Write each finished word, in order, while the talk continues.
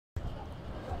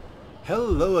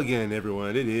Hello again,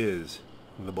 everyone. It is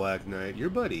the Black Knight, your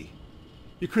buddy,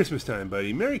 your Christmas time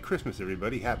buddy. Merry Christmas,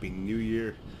 everybody. Happy New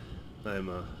Year.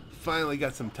 I'm finally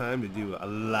got some time to do a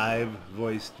live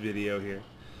voiced video here,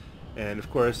 and of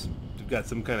course, we've got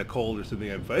some kind of cold or something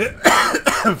I'm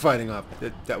I'm fighting off.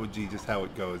 That would be just how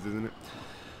it goes, isn't it?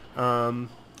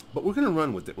 But we're gonna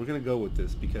run with it. We're gonna go with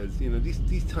this because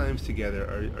these times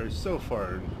together are so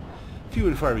few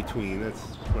and far between. That's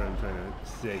what I'm trying to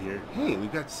say here. Hey,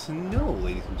 we've got snow,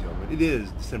 ladies and gentlemen. It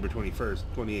is December 21st,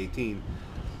 2018.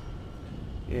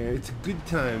 And it's a good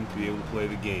time to be able to play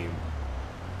the game.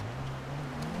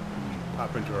 We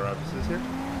pop into our offices here.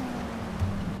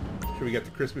 Sure, we got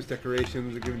the Christmas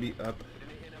decorations are going to be up.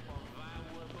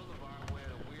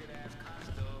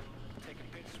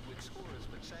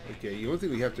 Okay, the only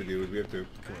thing we have to do is we have to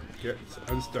get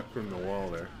unstuck from the wall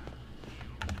there.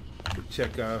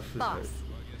 Check out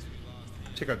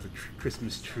the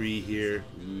Christmas tree here.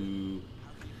 Ooh.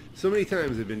 So many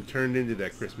times I've been turned into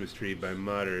that Christmas tree by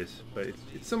modders, but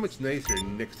it's so much nicer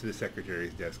next to the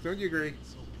secretary's desk. Don't you agree?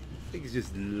 I think it's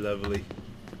just lovely.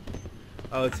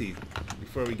 Oh, let's see.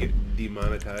 Before we get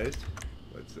demonetized,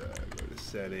 let's go to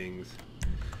settings.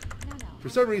 For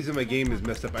some reason my game is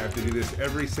messed up. I have to do this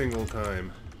every single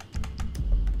time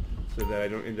so that I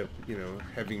don't end up,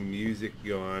 having music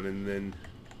go on and then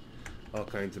all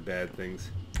kinds of bad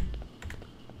things.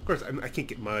 Of course, I can't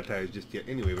get monetized just yet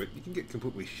anyway, but you can get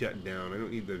completely shut down. I don't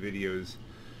need the video's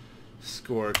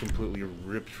score completely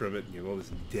ripped from it, all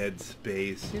this dead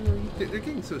space. They're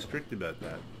getting so strict about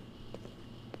that.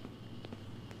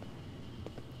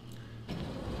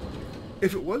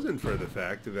 If it wasn't for the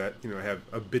fact that, I have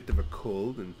a bit of a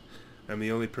cold and I'm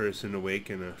the only person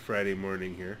awake on a Friday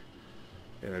morning here,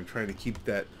 and I'm trying to keep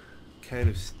that kind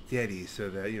of steady so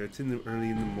that it's early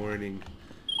in the morning,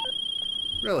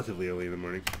 relatively early in the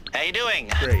morning. How you doing?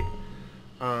 Great.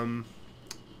 Then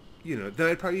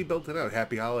I'd probably belt it out.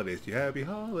 Happy holidays, you happy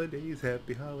holidays,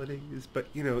 happy holidays. But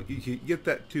you get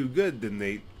that too good, then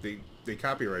they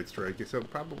copyright strike you. So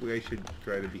probably I should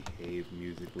try to behave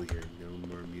musically here. No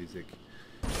more music.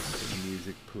 The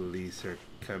music police are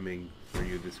coming for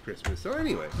you this Christmas. So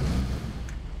anyway.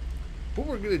 What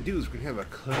we're going to do is we're going to have a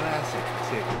classic,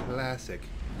 say a classic.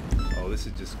 Oh, this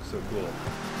is just so cool.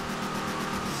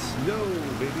 Snow,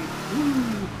 baby. Woo!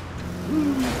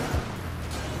 Woo!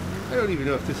 I don't even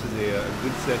know if this is a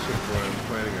good session for what I'm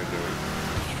planning on doing.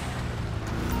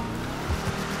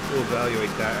 We'll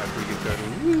evaluate that after we get done.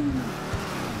 Woo!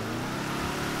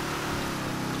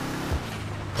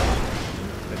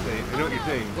 I know what you're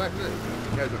saying. Black Knight,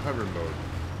 it has a hover mode.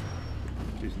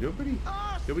 There's nobody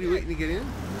waiting to get in?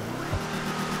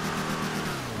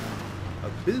 A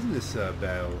business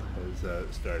battle has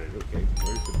started. Okay,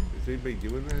 is anybody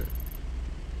doing that?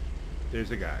 There's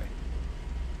a guy.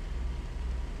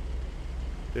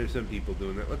 There's some people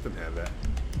doing that. Let them have that.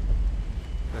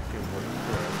 That's going to work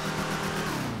for us.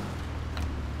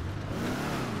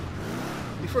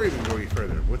 Before I even go any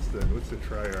further, what's the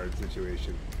tryhard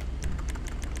situation?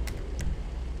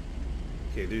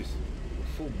 Okay, there's a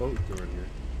full boat going here.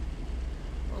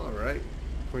 All right.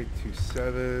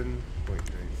 0.27,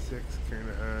 0.96, kind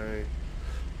of high.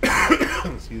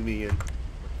 Excuse me again.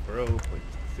 0.6,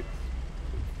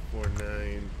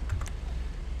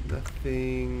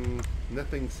 0.49.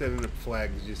 Nothing setting up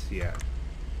flags just yet.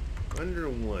 Under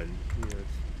 1.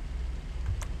 It's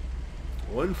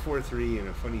 143 in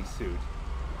a funny suit.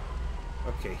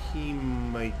 Okay, he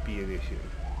might be an issue.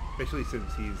 Especially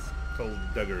since he's called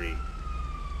Duggery.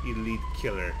 Elite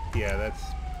Killer. Yeah, that's...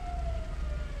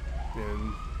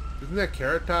 And isn't that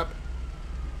Carrot Top?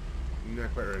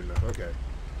 Not quite right enough. Okay.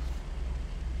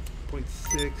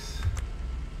 0.6. So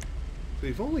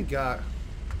we've only got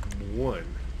one.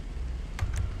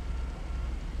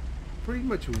 Pretty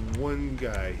much one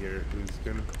guy here who's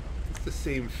gonna... It's the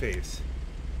same face.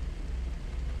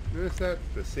 Notice that?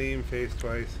 The same face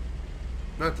twice.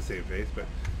 Not the same face, but...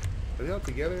 Are they all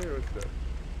together? Or what's the...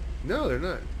 No, they're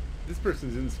not. This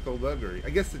person's in skullduggery. I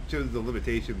guess it shows the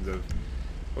limitations of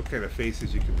what kind of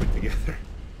faces you can put together.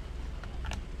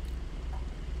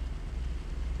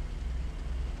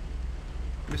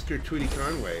 Mr. Tweety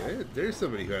Conway. There's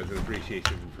somebody who has an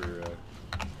appreciation for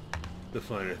the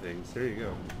finer things. There you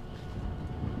go.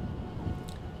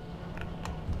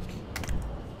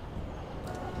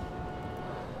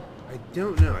 I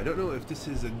don't know. I don't know if this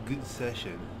is a good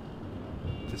session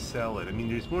to sell it. I mean,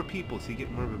 there's more people, so you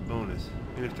get more of a bonus.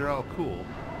 And if they're all cool,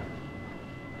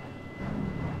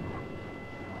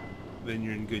 then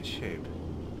you're in good shape.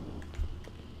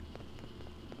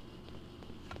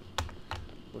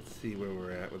 Let's see where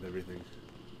we're at with everything.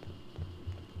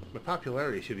 My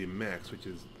popularity should be max, which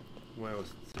is why I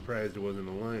was surprised there wasn't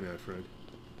a line out front.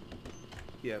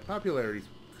 Yeah, popularity's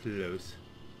close.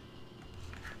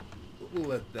 We'll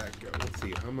let that go. Let's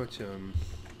see, how much, I'm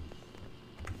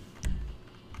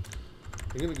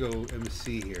gonna go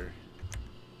MC here.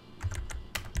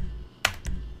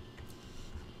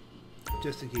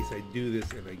 Just in case I do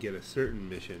this and I get a certain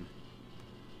mission.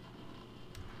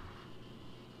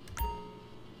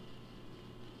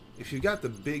 If you got the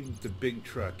big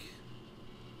truck,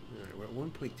 all right, we're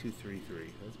at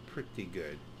 1.233. That's pretty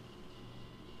good.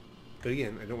 But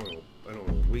again, I don't want to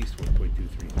waste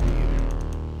 1.233 either.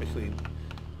 Especially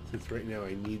since right now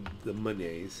I need the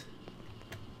monies.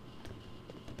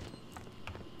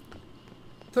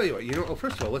 Tell you what, you know. Oh,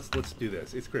 first of all, let's do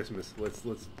this. It's Christmas. Let's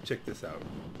check this out.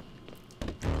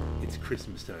 It's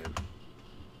Christmas time.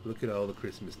 Look at all the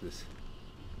Christmasness.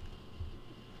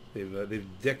 They've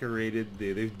decorated.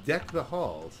 They've decked the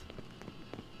halls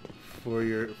for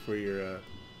your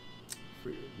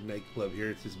nightclub here.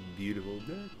 It's just beautiful.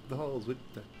 Deck the halls with.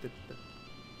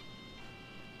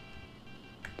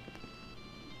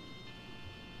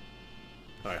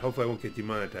 All right. Hopefully, I won't get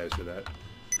demonetized for that.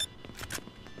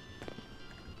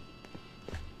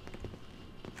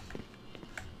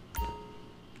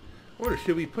 Or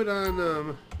should we put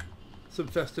on some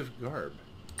festive garb?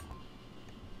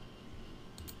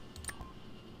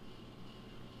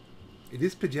 It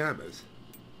is pajamas.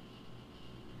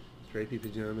 Stripy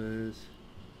pajamas,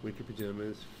 winter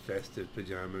pajamas, festive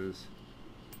pajamas.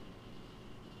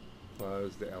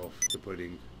 Claus, the elf, the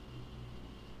pudding.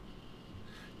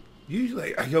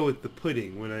 Usually I go with the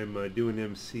pudding when I'm doing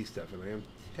MC stuff, and I am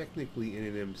technically in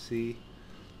an MC.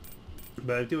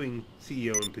 But I'm doing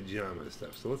CEO and pajama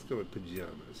stuff, so let's go with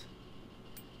pajamas.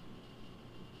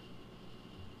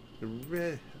 The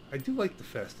red, I do like the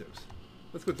festives.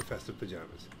 Let's go with the festive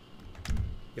pajamas.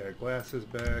 Got our glasses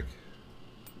back.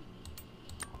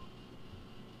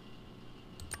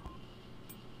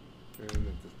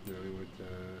 And no, we went,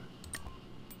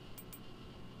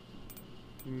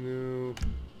 no.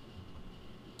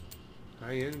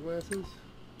 High-end glasses?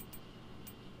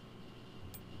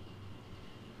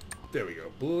 There we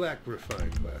go. Black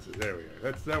refined glasses. There we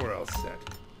are. Now we're all set.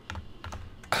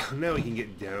 Now we can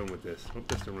get down with this. Oh,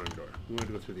 that's the wrong door. We want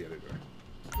to go through the other door.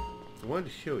 I wanted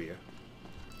to show you.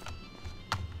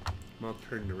 I'm all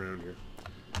turned around here.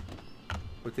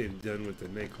 What they've done with the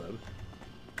nightclub.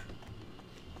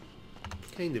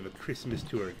 Kind of a Christmas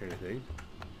tour kind of thing.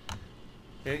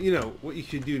 And, you know, what you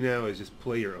should do now is just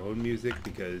play your own music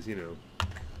because, you know,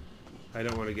 I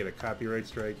don't want to get a copyright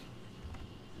strike.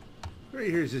 Right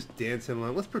here is just dancing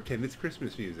along. Let's pretend it's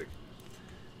Christmas music.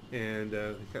 And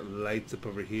we've got lights up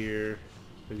over here.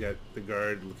 We've got the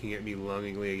guard looking at me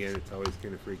longingly again. It's always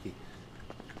kind of freaky.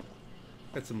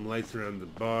 Got some lights around the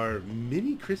bar.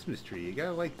 Mini Christmas tree. You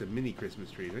gotta like the mini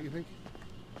Christmas tree, don't you think?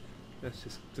 That's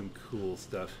just some cool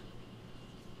stuff.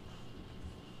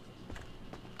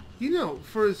 You know,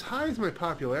 for as high as my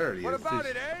popularity is... What about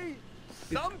it, eh?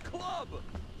 Some club!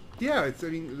 Yeah, I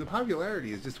mean, the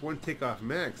popularity is just one tick off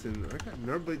max, and I got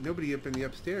nobody up in the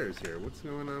upstairs here. What's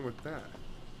going on with that?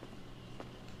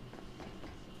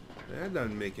 That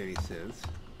doesn't make any sense.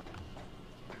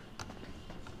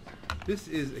 This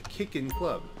is a kickin'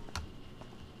 club.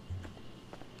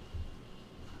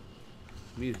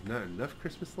 I mean, there's not enough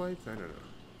Christmas lights? I don't know.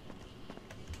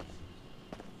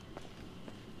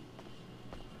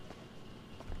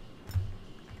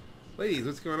 Ladies,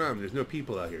 what's going on? There's no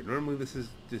people out here. Normally this is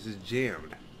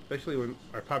jammed, especially when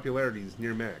our popularity is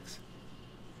near max.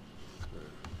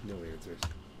 No answers.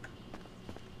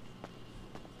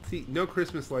 See, no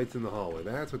Christmas lights in the hallway.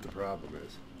 That's what the problem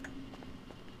is.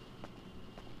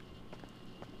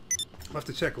 I'll have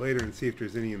to check later and see if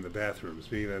there's any in the bathrooms.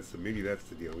 Maybe that's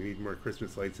the deal. We need more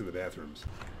Christmas lights in the bathrooms.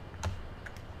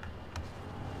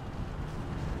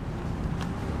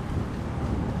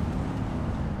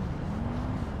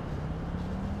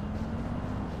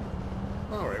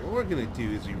 Alright, what we're going to do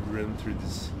is we run through the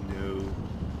snow.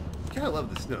 I kind of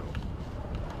love the snow.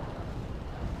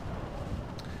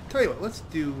 Tell you what, let's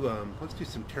do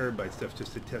some terabyte stuff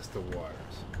just to test the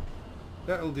waters.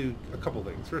 That'll do a couple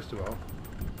things. First of all,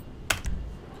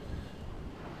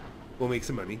 we'll make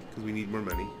some money, because we need more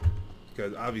money.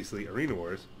 Because obviously, Arena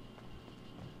Wars.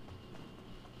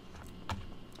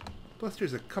 Plus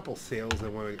there's a couple sales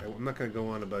I'm not going to go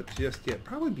on about just yet.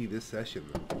 Probably be this session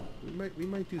though. We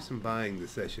might do some buying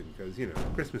this session because, you know,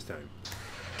 Christmas time.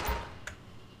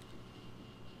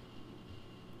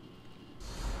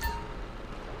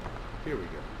 Here we go.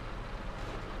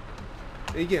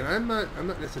 And again, I'm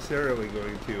not necessarily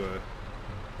going to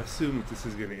assume that this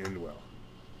is going to end well.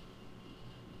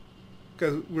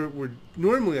 Because we're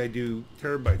normally I do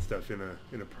terabyte stuff in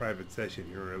a private session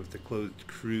here, or it's a closed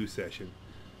crew session.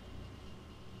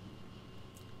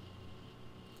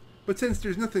 But since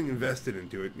there's nothing invested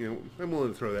into it, you know, I'm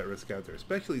willing to throw that risk out there,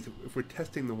 especially if we're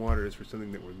testing the waters for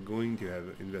something that we're going to have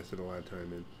invested a lot of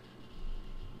time in.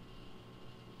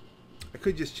 I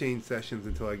could just change sessions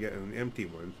until I get an empty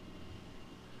one.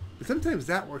 But sometimes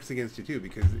that works against you too,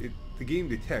 because the game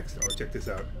detects... Oh, check this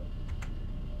out,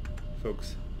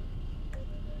 folks.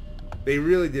 They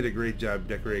really did a great job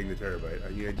decorating the terabyte. I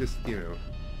mean, I just, you know...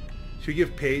 Should we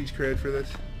give Paige credit for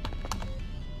this?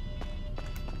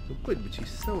 I would, but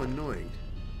she's so annoying.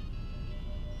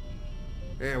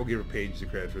 Yeah, we'll give her Paige the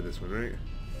credit for this one, right?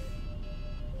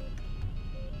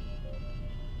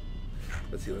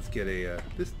 Let's see, let's get a...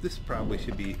 This probably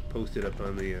should be posted up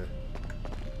on the...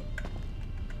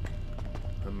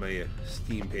 on my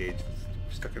Steam page.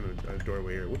 It's stuck in a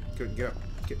doorway here. Whoop, get up.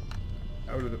 Get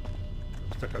out of the...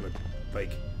 I'm stuck on the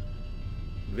bike.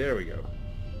 There we go.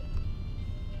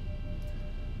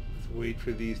 Let's wait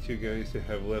for these two guys to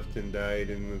have left and died,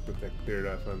 and let's get that cleared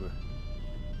off on the...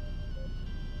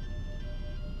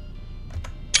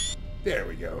 There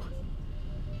we go.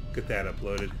 Get that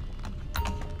uploaded.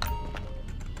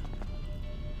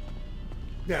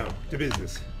 Now, to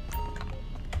business.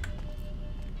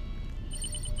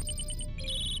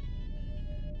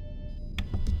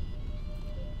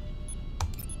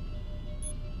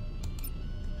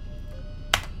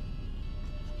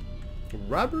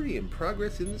 Robbery in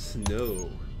progress in the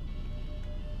snow.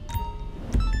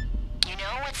 You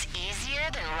know what's easier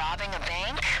than robbing a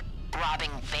bank?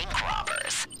 Robbing bank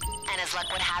robbers. And as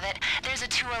luck would have it, there's a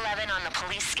 211 on the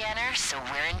police scanner, so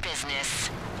we're in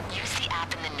business. Use the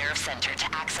app in the nerve center to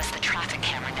access the traffic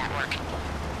camera network.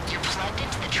 You're plugged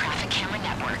into the traffic camera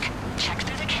network. Check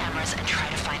through the cameras and try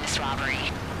to find this robbery.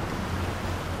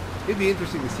 It'd be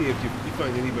interesting to see if you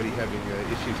find anybody having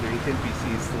issues or any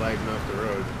NPCs sliding off the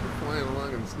road. They're flying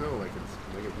along in the snow like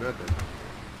it's nothing.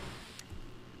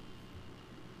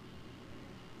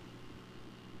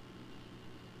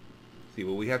 See,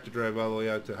 well, we have to drive all the way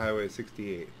out to Highway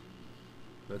 68.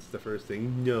 That's the first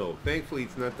thing. No, thankfully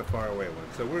it's not the far away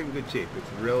one, so we're in good shape.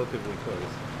 It's relatively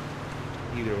close.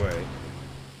 Either way.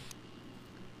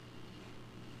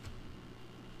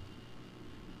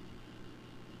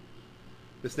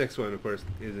 This next one, of course,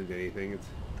 isn't anything.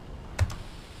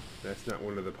 That's not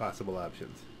one of the possible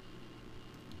options.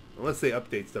 Unless they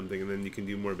update something and then you can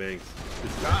do more banks.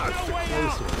 It's the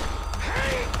close one.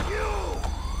 Hey, you!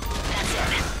 That's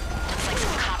it. Looks like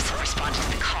some cops have responded to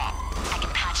the call. I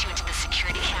can patch you into the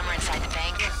security camera inside the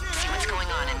bank, see what's going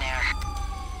on in there.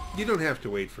 You don't have to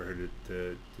wait for her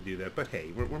to do that, but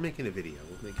hey, we're making a video.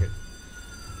 We'll make it.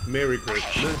 Merry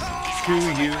Christmas to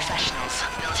you. Professionals,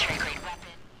 military-grade weapon.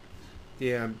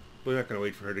 Yeah, we're not going to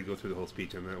wait for her to go through the whole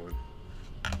speech on that one.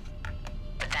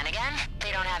 But then again,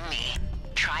 they don't have me.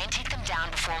 Try and take them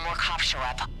down before more cops show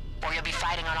up, or you'll be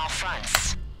fighting on all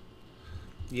fronts.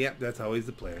 Yep, that's always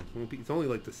the plan. It's only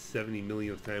like the 70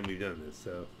 millionth time we've done this,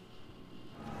 so...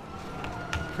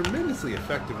 Tremendously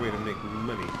effective way to make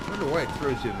money. I don't know why it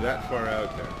throws you that far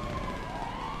out there.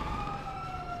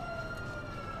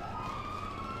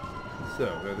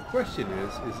 So, now the question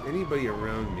is anybody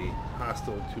around me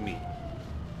hostile to me?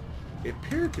 They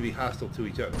appear to be hostile to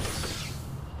each other.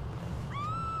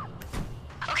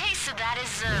 Okay, so that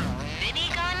is a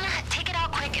minigun. Take it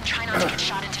out quick and try not to get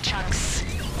shot into chunks.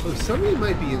 Oh, somebody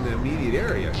might be in the immediate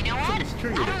area. You know what? Something's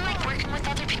triggered I don't it. like working with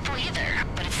other people either,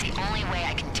 but it's the only way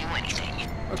I can do anything.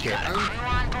 Okay, You got a crew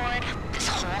on board, this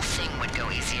whole thing would go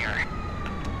easier.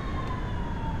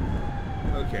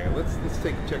 Okay, let's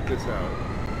check this out.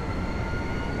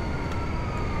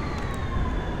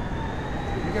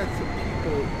 We got some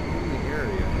people in the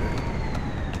area here.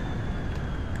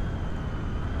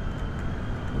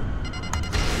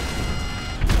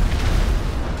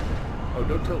 Oh,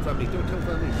 don't tilt on me! Don't tilt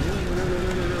on me! No!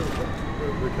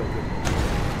 Oh, we're tilted.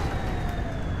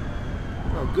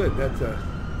 Oh, good. That's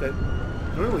that.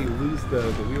 Normally you lose the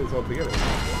wheels altogether.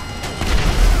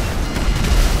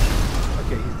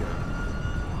 Okay, he's down.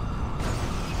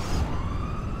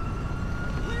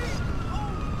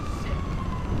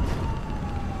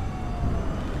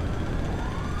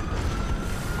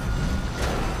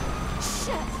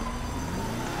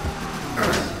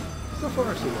 So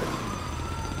far, so good.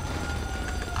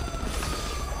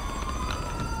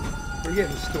 We're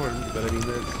getting stormed, but I mean,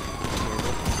 that's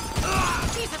normal.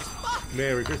 Jesus fuck!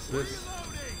 Merry Christmas.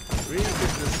 Merry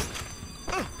Christmas.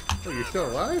 Oh, you're still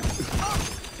alive?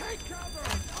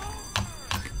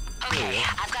 Okay,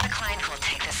 I've got a client who'll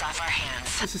take this off our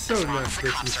hands. This is so as long not as the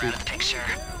cops are Christmassy. out of the picture.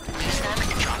 Lose them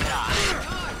and drop it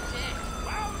off.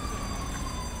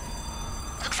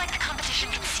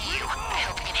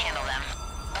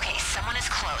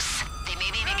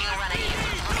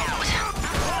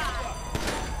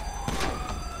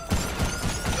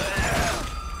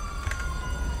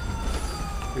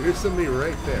 somebody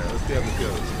right there. Let's see how it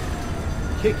goes.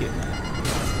 Kick it.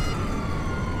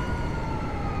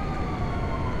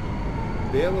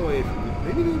 Bail away from me.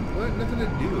 Maybe they want nothing to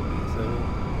do with me, so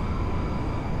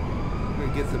I'm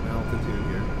gonna get some altitude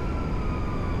here.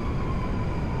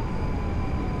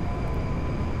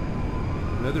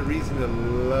 Another reason to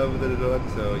love the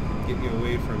Deluxo, it can get you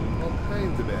away from all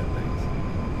kinds of bad things.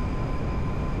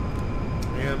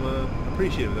 I am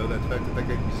appreciative though, that fact that that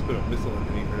guy just put a missile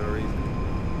underneath for no reason.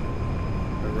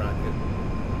 A rocket,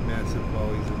 massive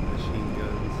volleys of machine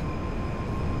guns.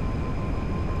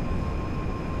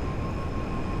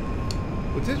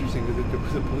 What's interesting is that there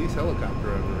was a police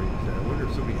helicopter on the range there. I wonder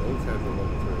if somebody else has a level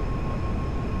 3.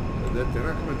 But they're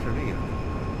not coming for me yet.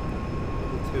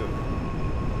 Level 2.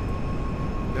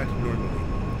 Not normally.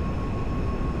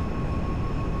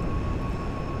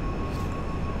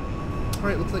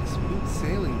 Alright, looks like smooth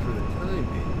sailing for the time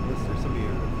being, unless there's somebody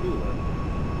in the cooler.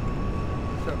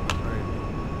 What's up behind me?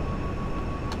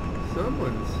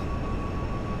 Someone's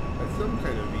got some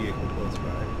kind of vehicle close by.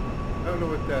 I don't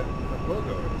know what that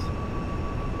logo is.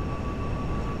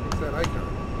 What's that icon?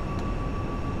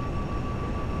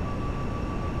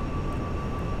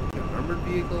 An armored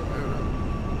vehicle? I don't know.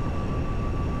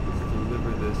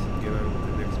 Deliver this and get on with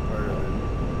the next part of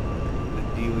the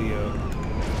dealio.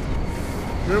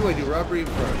 Normally I do robbery in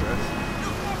progress,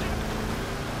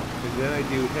 and then I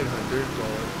do headhunter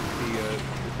while the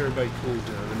terabyte cools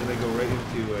down, and then I go right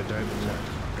into diamond check.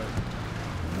 So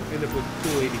I end up with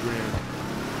cool 80 grand,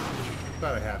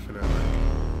 about a half an hour.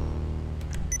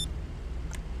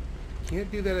 Can't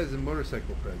do that as a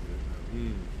motorcycle president.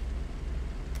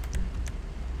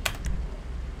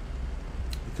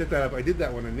 Set that up. I did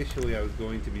that one initially. I was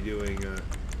going to be doing go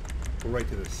right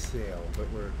to the sale, but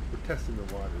we're testing the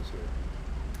waters here.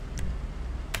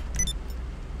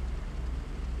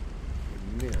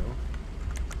 And now,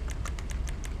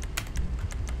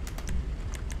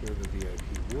 where the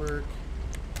VIP work?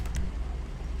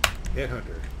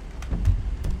 Headhunter.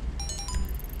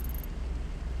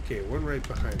 Okay, one right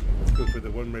behind me. Let's go for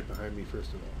the one right behind me first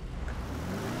of all.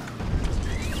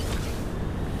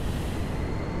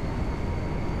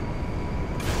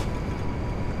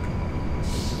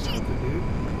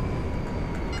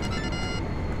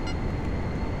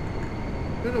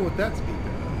 I don't know what that's speaking of.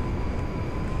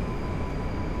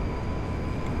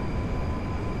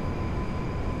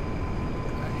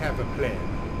 I have a plan.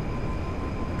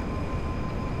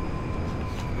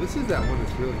 This is that one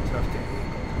that's really tough to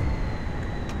angle.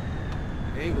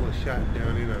 Angle a shot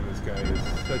down in on this guy is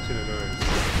such an annoyance.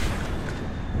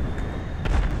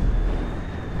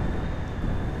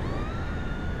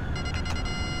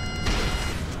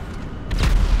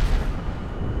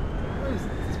 Why is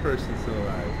this person still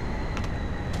alive?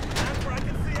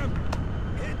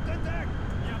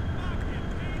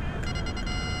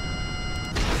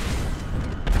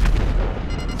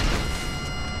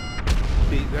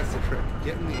 That's the trick,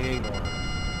 getting the angle on him.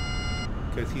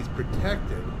 Because he's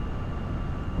protected.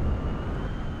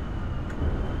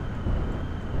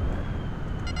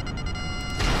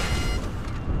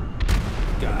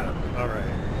 Got him.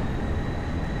 Alright.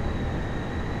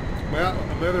 My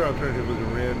other alternative was to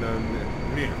land on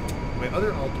my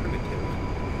other alternative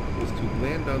was to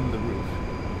land on the roof.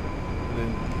 And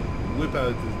then whip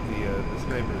out the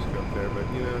sniper scope there, but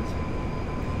you know, it's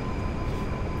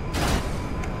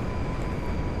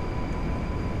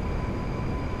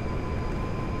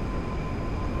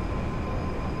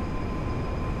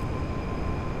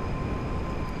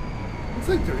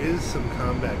looks like there is some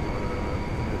combat going on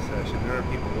in this session. There are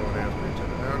people going after each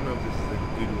other. I don't know if this is a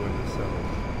good one to sell.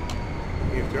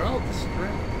 If they're all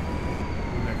distracted,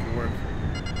 then that can work.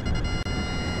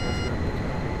 That's not the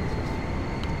top. It's just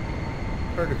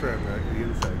hard to grab the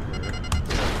inside corner.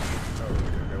 Oh,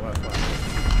 okay, last line.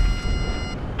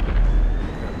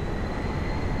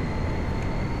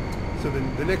 So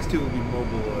the next two will be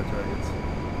mobile targets.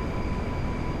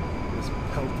 Just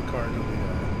pelt the car until they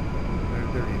die.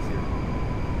 They're easier.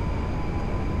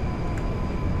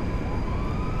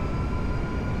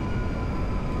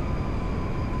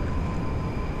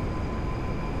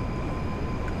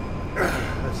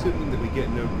 Assuming that we get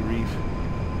no grief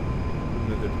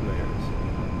from other players.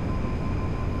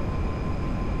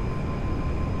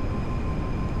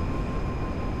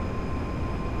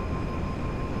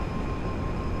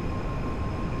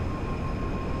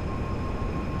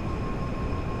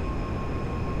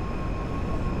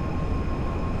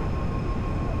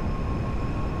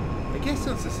 I guess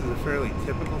since this is a fairly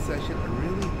typical session,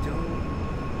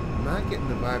 I'm not getting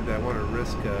the vibe that I want to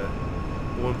risk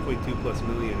 1.2 plus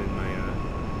million in my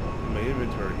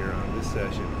inventory here on this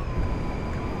session.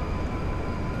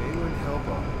 Okay, Anyone help a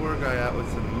poor guy out with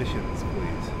some missions,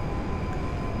 please?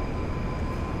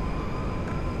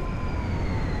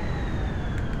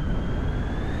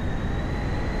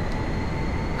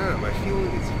 I don't know, my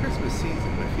feeling, it's Christmas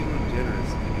season, my feeling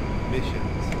generous to do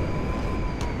missions.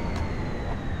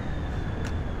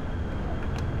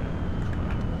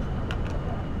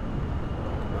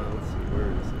 Well, let's see, where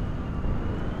is it?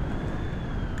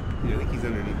 Yeah, I think he's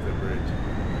underneath the bridge.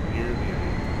 Nearly underneath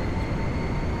the bridge.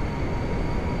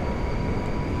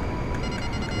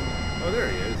 Oh, there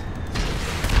he is.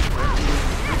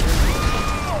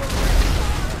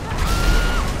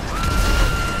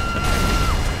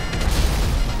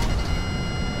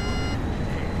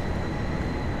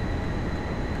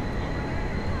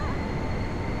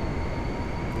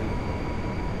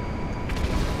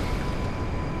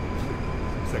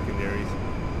 Secondaries.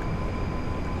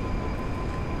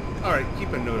 Alright,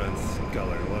 keep a note on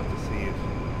Sculler. We'll have to see if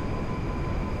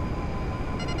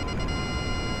we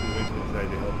eventually decide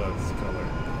to help out Sculler.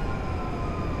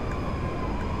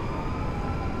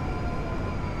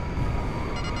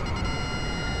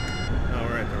 Oh,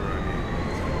 we're at the wrong end.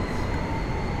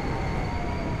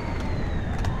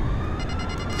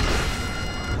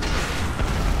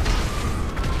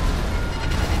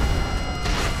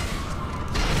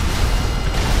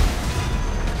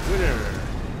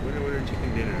 Winner,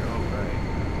 chicken dinner. All right.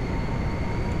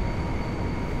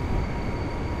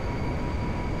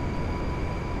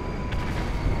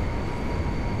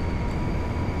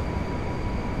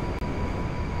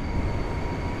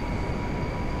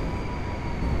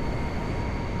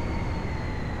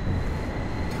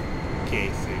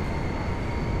 Casey.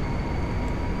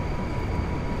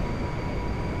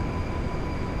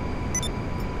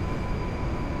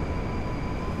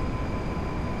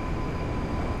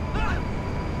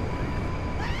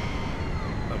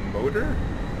 Motor?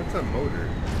 What's a motor?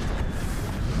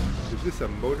 Is this a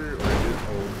motor or is it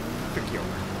official?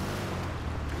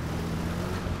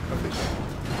 Official.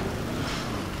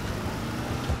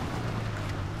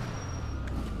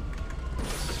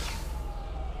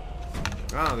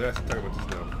 Ah, they have to talk about the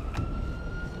snow.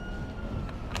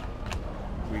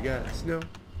 We got snow.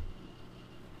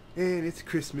 And it's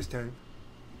Christmas time.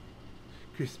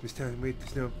 Christmas time, wait, the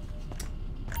snow.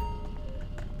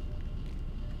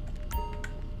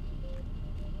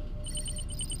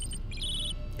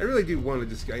 I really do want to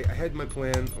just, I had my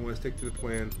plan, I want to stick to the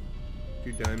plan,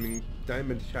 do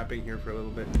diamond shopping here for a little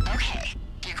bit. Okay,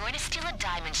 you're going to steal a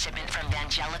diamond shipment from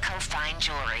Vangelico Fine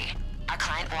Jewelry. Our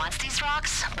client wants these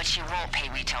rocks, but she won't pay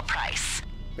retail price.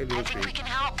 I think we can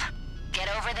help. Get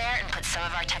over there and put some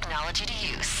of our technology to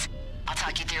use. I'll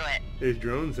talk you through it. There's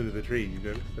drones under the tree, you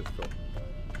notice? That's cool.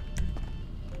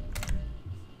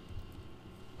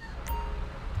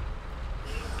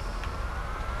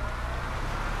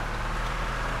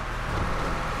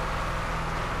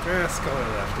 Sculler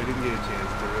left. I didn't get a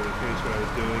chance to really finish what I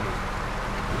was doing and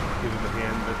give him a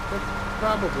hand, but that's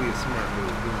probably a smart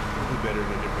move. He'll do better in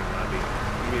a different lobby.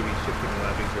 Maybe shifting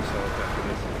lobbies ourselves after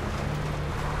this.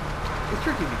 It's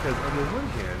tricky because on the one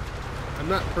hand,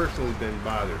 I'm not personally been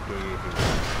bothered doing anything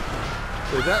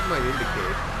else. So that might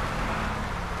indicate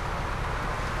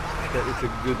that it's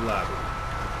a good lobby.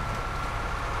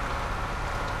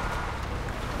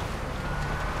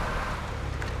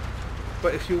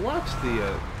 But if you watch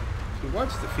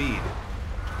the feed,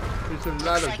 there's a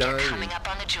lot of dying. Coming up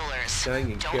on the jewelers.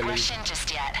 Dying and killing. Don't rush in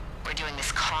just yet. We're doing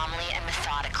this calmly and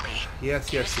methodically.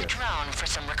 Yes. Use the drone for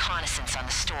some reconnaissance on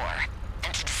the store,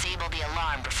 and to disable the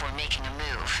alarm before making a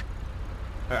move.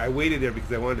 I waited there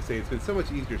because I wanted to say it's been so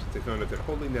much easier since I found out that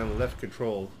holding down left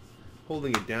control,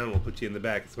 holding it down will put you in the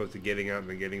back as opposed to getting out and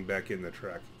then getting back in the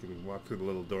truck. You can walk through the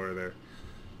little door there.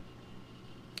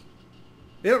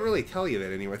 They don't really tell you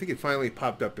that anymore. I think it finally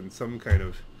popped up in some kind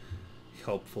of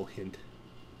helpful hint.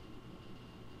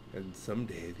 And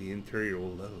someday the interior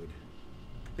will load.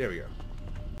 There we go.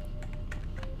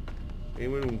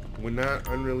 Anyone with not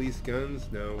unreleased guns?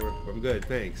 No, I'm good,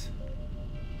 thanks.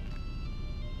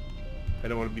 I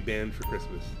don't want to be banned for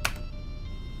Christmas.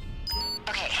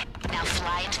 Okay, now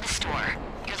fly into the store.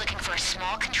 You're looking for a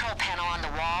small control panel on the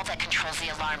wall that controls the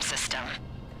alarm system.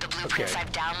 The blueprints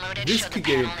I've downloaded show the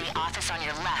panel in the office on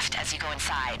your left as you go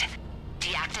inside.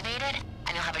 Deactivate it,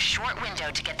 and you'll have a short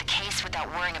window to get the case without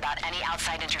worrying about any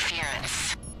outside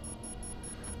interference.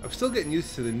 I'm still getting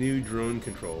used to the new drone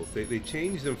controls. They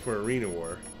changed them for Arena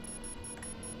War.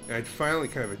 And I'd finally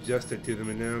kind of adjusted to them,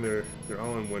 and now they're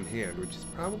all in one hand, which is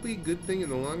probably a good thing in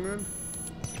the long run.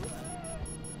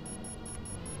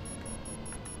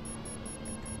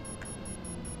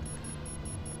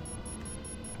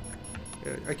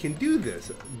 I can do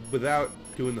this without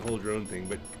doing the whole drone thing,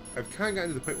 but I've kind of gotten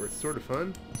to the point where it's sort of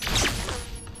fun.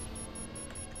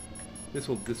 This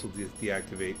will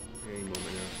deactivate any moment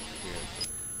now. Yeah.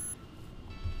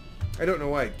 I don't know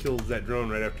why it kills that drone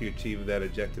right after you achieve that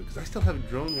objective, because I still have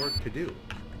drone work to do.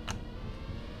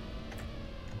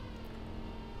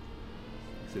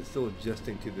 So it's still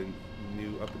adjusting to the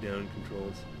new up and down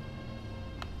controls.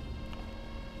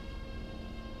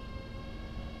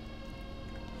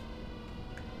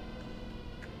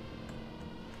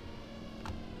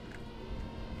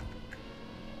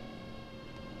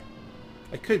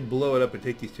 I could blow it up and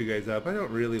take these two guys out, but I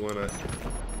don't really want to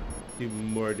do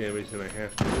more damage than I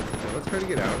have to. So let's try to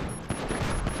get out.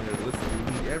 And let's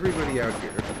lead everybody out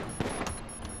here.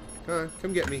 Come on,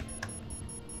 come get me.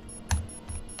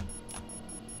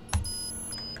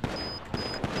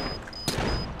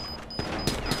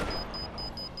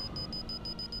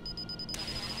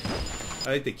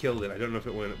 I think they killed it. I don't know if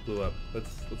it went, it blew up.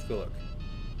 Let's go look.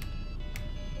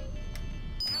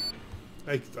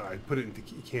 I put it into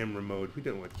camera mode. We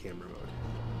don't want camera mode.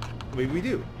 I mean, we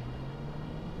do.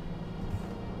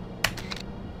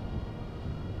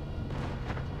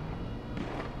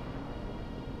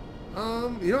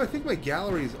 You know, I think my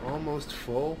gallery is almost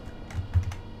full.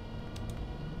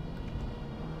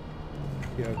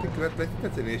 Yeah, I think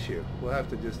that's an issue. We'll have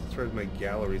to just, as far as my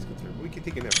gallery is concerned, we can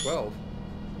take an F12.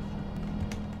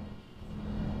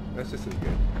 That's just as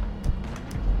good.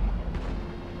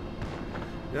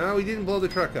 No, we didn't blow the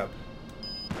truck up.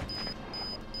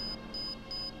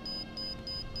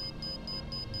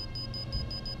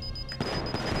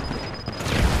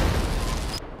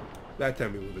 That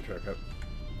time we blew the truck up.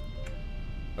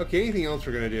 Okay, anything else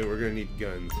we're going to do, we're going to need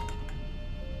guns.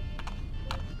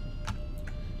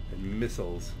 And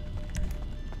missiles.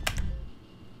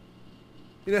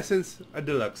 In essence, a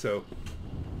deluxo.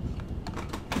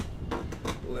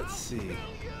 Let's see.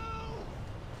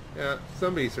 Yeah,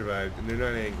 somebody survived, and they're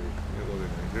not angry. Well,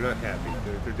 they're not happy.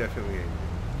 They're definitely angry.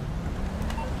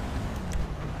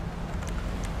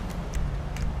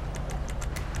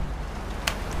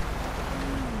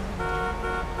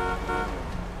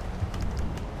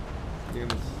 Yeah,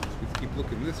 let's keep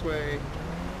looking this way.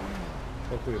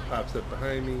 Hopefully it pops up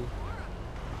behind me.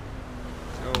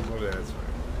 Oh, that's fine.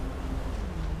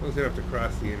 I don't have to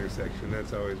cross the intersection.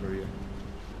 That's always where you...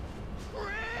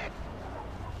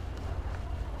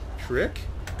 Trick?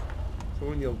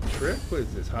 Someone yelled trick? What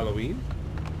is this, Halloween?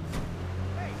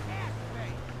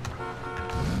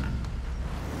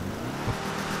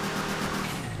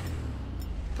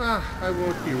 I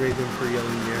won't berate him for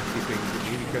yelling nasty things at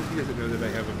me because he doesn't know that I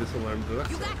have a missilarmed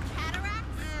deluxe. You got cataracts?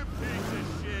 Piece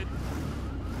of shit.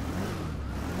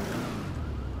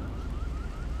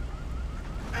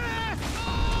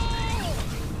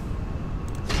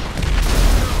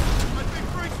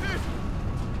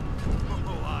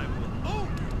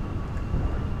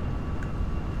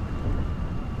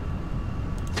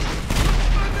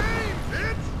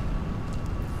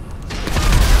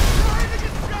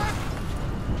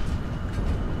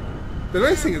 The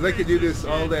nice thing is I could do this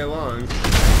all day long.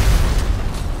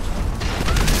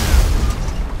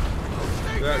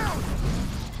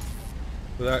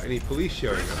 Without any police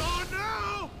showing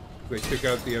up. They took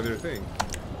out the other thing.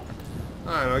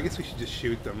 I don't know, I guess we should just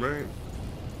shoot them, right?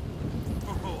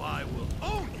 Oh, I will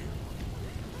own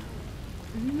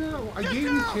you. No, I gave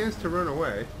you a chance to run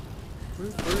away. Where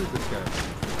is this guy?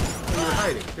 Oh, you're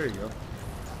hiding. There you go.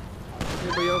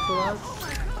 Anybody else alive? Oh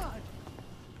my god!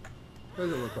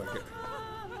 Doesn't look like it.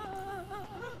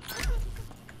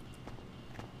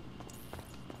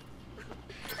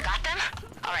 Got them?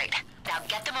 Alright, now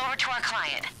get them over to our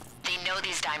client. They know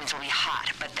these diamonds will be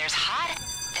hot, but there's hot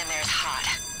and there's hot.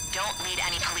 Don't lead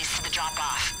any police to the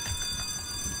drop-off.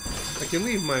 I can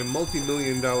leave my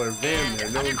multi-million-dollar van there.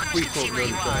 No Other crews police can see won't where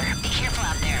you notice that. are. Be careful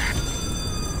out there.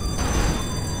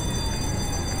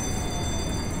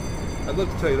 I'd love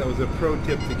to tell you that was a pro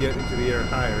tip to get into the air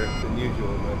higher than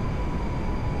usual, but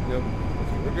nope.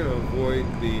 Okay, we're gonna avoid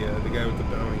the guy with the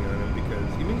bounty on him because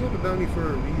he may have a bounty for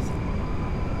a reason.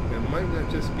 It might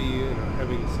not just be, you know,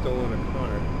 having stolen a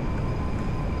car.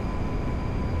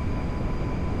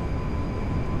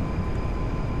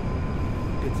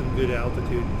 Get some good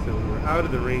altitude, so we're out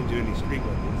of the range of any street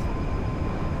weapons.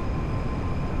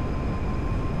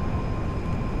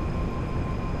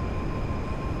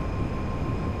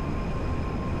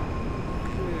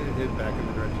 Head back in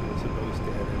the direction we're supposed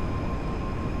to head in.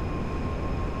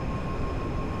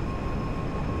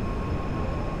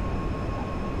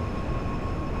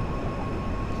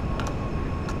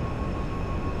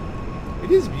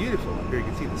 It is beautiful up here. You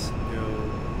can see the snow.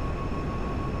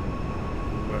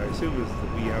 What I assume is the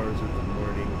wee hours of the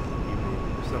morning, evening,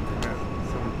 or something.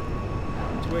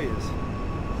 Which way is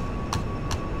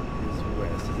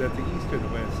west? Is that the east or the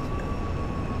west?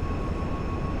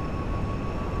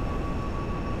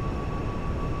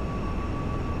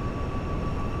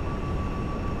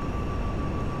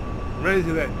 Reminds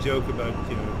me of that joke about,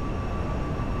 you know,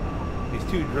 these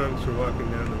two drunks were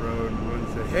walking down the road and one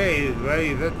said, "Hey, buddy,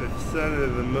 is that the sun or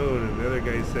the moon?" And the other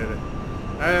guy said,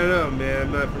 "I don't know, man,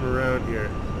 I'm not from around here."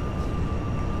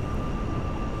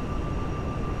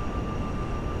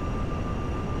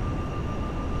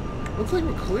 Looks like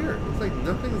we're clear. Looks like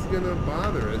nothing's gonna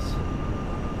bother us.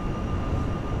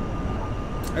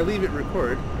 I leave it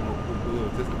record.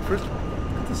 First,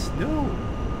 look at the snow.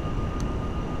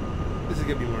 This is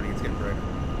gonna be morning. It's getting brighter.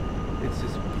 It's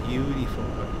just beautiful.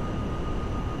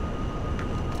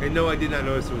 And no, I did not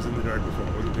notice it was in the dark before.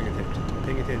 I wasn't paying attention.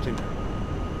 Paying attention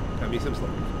now. Got me some slack.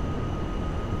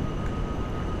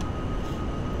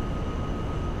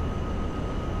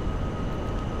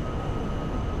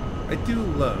 I do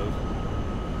love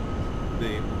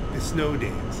the snow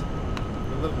days.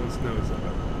 I love when snow is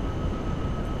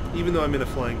up. Even though I'm in a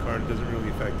flying car, it doesn't really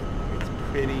affect it. It's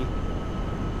pretty.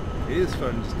 It is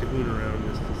fun just to hoon around,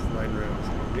 just to slide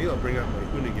around. Maybe I'll bring out my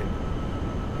Hoonigan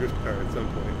drift car at some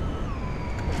point.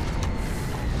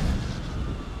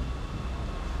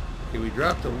 Okay, we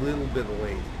dropped a little bit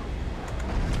late.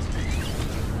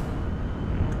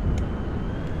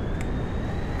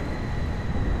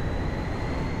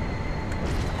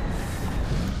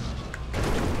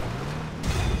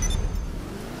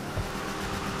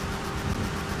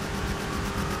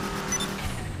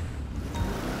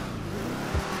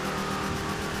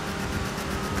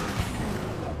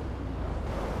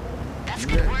 That's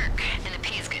good work, and the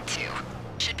pay is good too.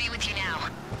 Should be with you now.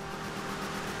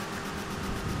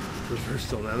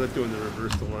 Reversal. Now I'm not doing the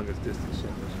reverse the longest distance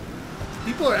challenge.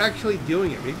 People are actually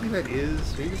doing it. Maybe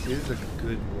this is a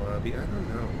good lobby. I don't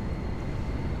know.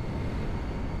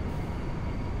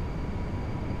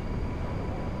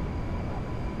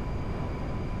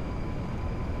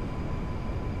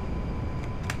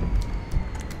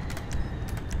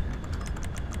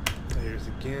 Players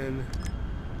again.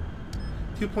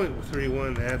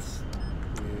 2.31, that's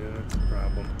a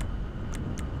problem.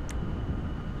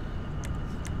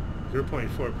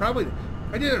 0.4, probably.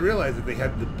 I didn't realize that they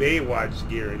had the Baywatch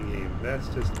gear in game. That's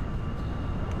just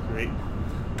great.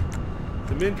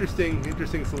 Some interesting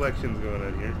selections going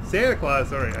on here. Santa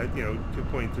Claus, all right,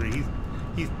 2.3.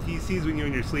 He sees when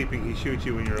you're sleeping. He shoots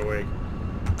you when you're awake.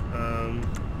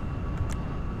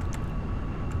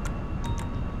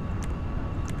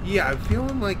 Yeah, I'm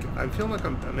feeling like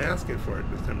I'm asking for it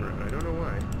this time around. I don't know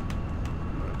why.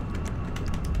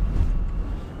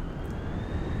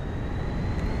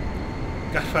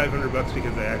 Got $500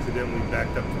 because I accidentally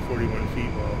backed up to 41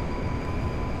 feet while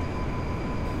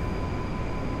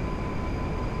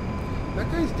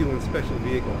that guy's doing special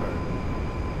vehicle cargo.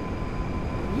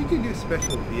 You can do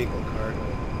special vehicle cargo.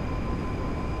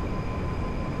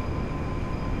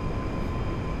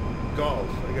 Golf.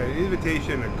 I got an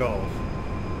invitation to golf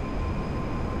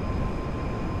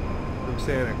from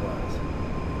Santa Claus.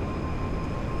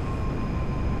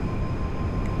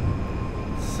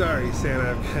 Sorry,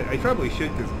 Santa. I probably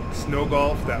should, because snow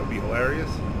golf, that would be hilarious.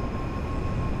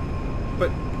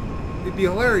 But it'd be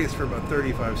hilarious for about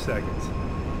 35 seconds.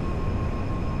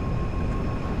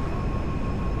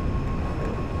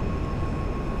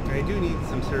 I do need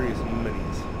some serious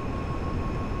minis.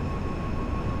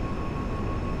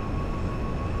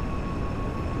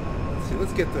 Let's see.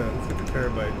 Let's get the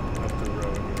terabyte up the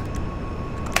road here.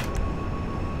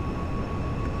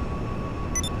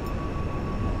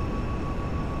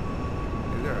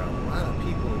 There are a lot of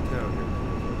people in town here,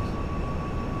 folks.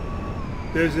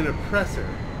 There's an oppressor.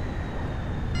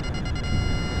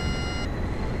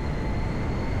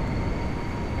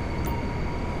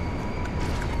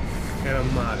 And a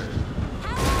modder.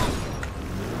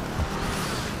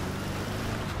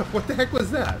 What the heck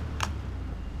was that?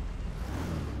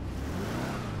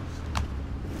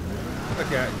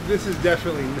 Okay, this is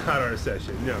definitely not our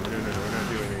session. No, we're not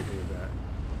doing anything with that.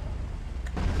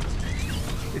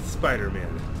 It's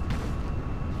Spider-Man.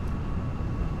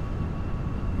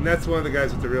 And that's one of the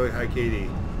guys with the really high KD.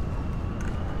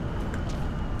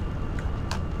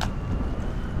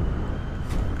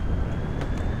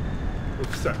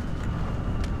 Oops, sorry.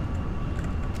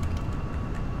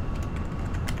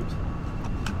 Oops.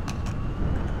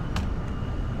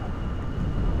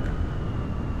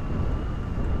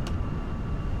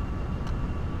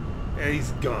 And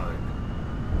he's gone.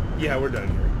 Yeah, we're done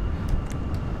here.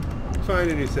 Find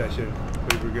a new session.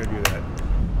 We're gonna do that.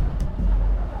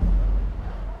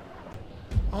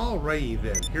 Alrighty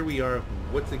then. Here we are.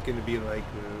 What's it gonna be like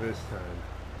this time?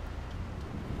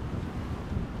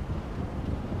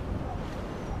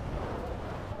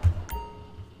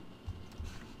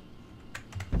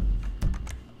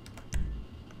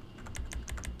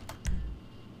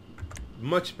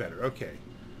 Much better. Okay.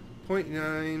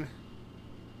 0.9.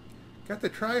 Got the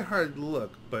try-hard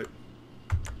look, but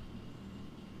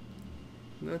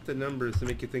not the numbers to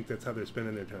make you think that's how they're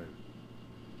spending their time.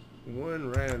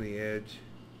 1 right on the edge.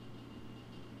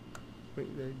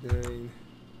 0.99.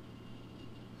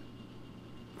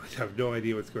 I have no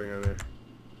idea what's going on there.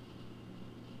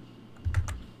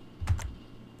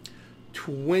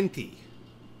 20.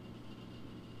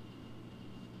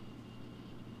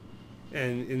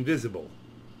 And invisible.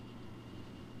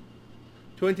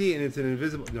 20 and it's an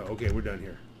invisible... No, okay, we're done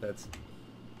here. That's...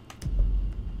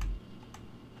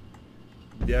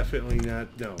 definitely not...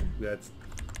 No, that's...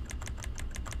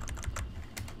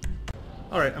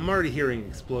 Alright, I'm already hearing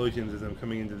explosions as I'm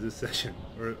coming into this session.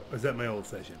 Or is that my old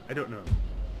session? I don't know.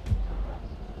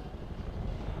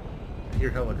 I hear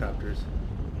helicopters.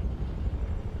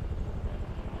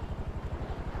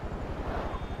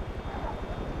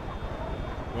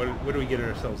 What do we get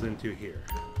ourselves into here?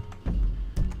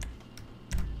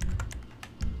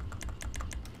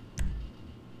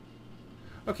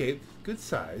 Okay, good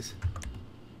size.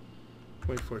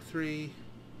 0.43.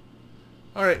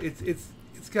 All right, it's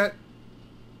got,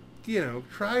 you know,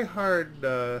 try hard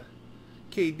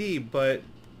KD, but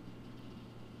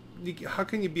how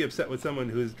can you be upset with someone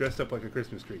who is dressed up like a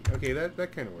Christmas tree? Okay, that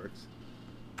kind of works.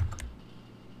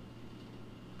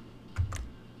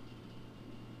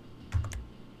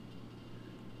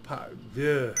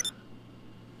 Ugh.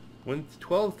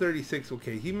 1236.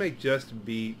 Okay, he might just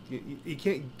be. You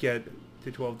can't get to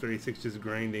 1236 just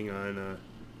grinding on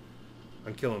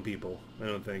killing people. I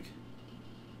don't think.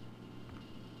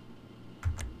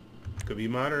 Could be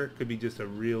modder. Could be just a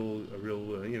real,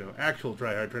 you know, actual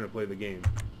tryhard trying to play the game.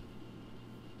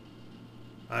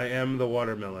 I am the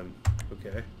watermelon.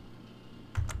 Okay.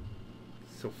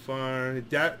 So far,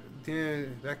 that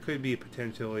could be a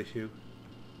potential issue.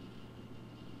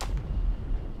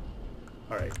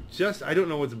 Alright, I don't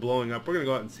know what's blowing up. We're going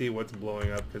to go out and see what's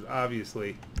blowing up, because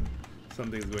obviously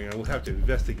something's going on. We'll have to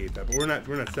investigate that, but we're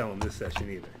not selling this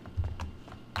session either.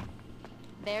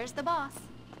 There's the boss.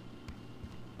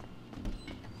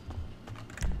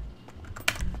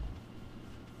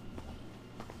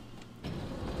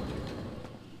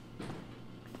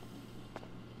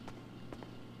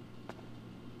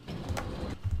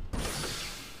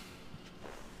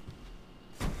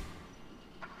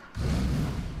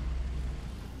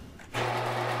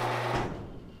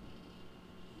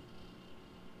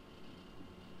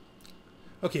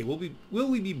 Okay, will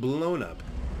we be blown up?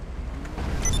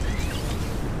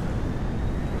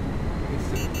 Let's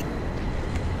see.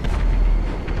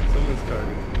 Someone's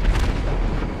targeted.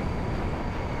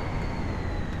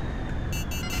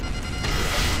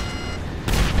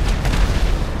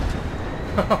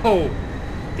 Oh,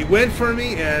 he went for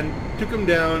me and took him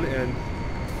down, and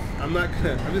I'm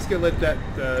just gonna let that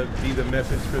be the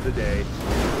message for the day.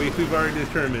 We've already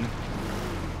determined.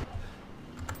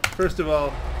 First of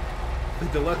all, the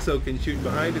Deluxo can shoot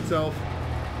behind itself,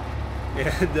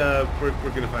 and we're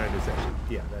going to find a section.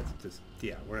 Yeah, that's just,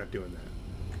 yeah, we're not doing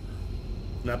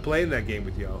that. Not playing that game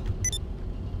with y'all.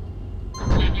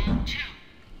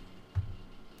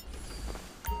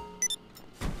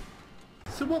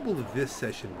 So what will this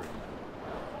session bring?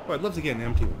 Oh, I'd love to get an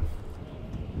empty one.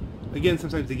 Again,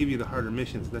 sometimes they give you the harder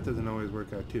missions. That doesn't always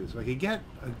work out too. So I could get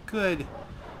a good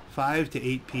 5 to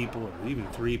 8 people, or even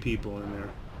 3 people in there.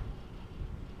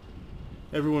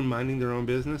 Everyone minding their own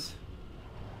business.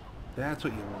 That's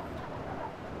what you want.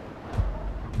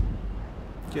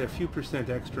 Get a few %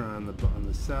 extra on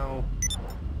the cell.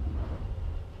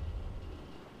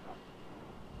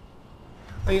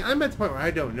 I mean, I'm at the point where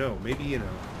I don't know. Maybe, you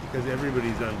know, because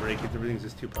everybody's on break, everything's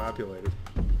just too populated.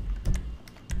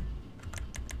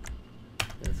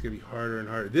 And it's gonna be harder and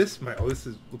harder. This looks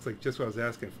like just what I was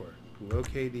asking for. Low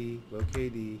KD, low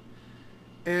KD.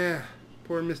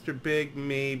 Poor Mr. Big,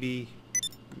 maybe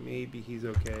he's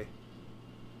okay.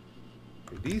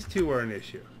 These two are an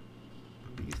issue.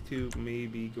 These two may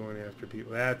be going after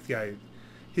people. That guy,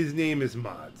 his name is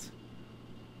Mods.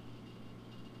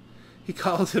 He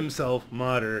calls himself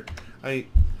Modder. Like,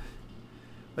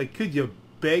 could you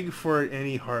beg for it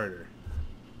any harder?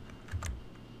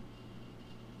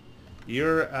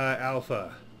 You're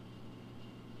Alpha.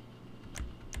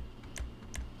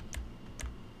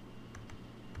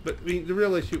 But, I mean, the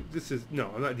real issue, no,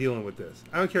 I'm not dealing with this.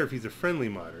 I don't care if he's a friendly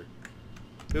modder.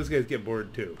 Those guys get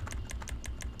bored, too.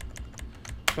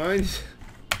 Find...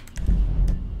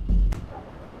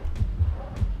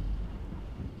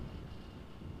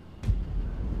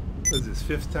 What is this,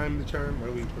 5th time the charm?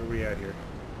 Where are we at here?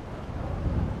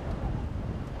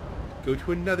 Go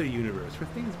to another universe where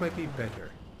things might be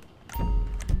better.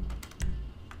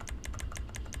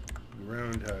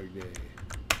 Groundhog Day.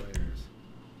 Fighters.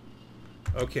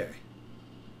 Okay.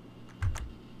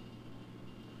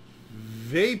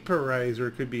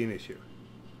 Vaporizer could be an issue.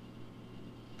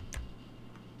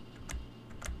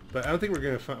 But I don't think we're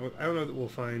going to find... I don't know that we'll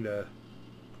find a...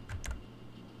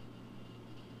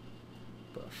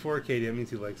 But 4K, that means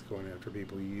he likes going after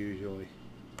people, usually.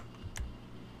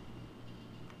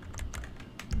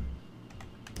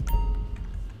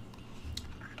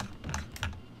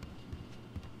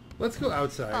 Let's go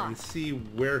outside and see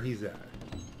where he's at.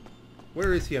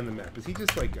 Where is he on the map? Is he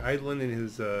just like idling in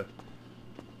his...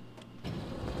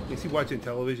 Is he watching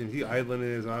television? Is he idling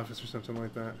in his office or something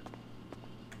like that?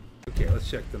 Okay, let's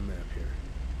check the map here.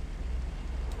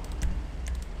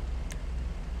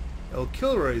 El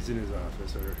Kilroy's in his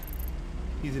office, or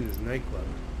he's in his nightclub.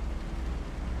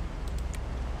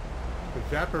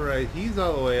 Vaporize, he's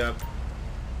all the way up.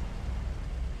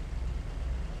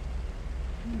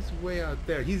 He's way out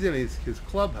there. He's in his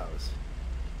clubhouse.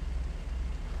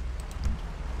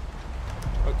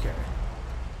 Okay.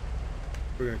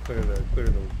 We're gonna clear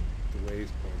the ways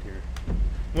point here.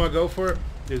 Want to go for it?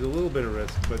 There's a little bit of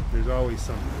risk, but there's always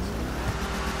some risk.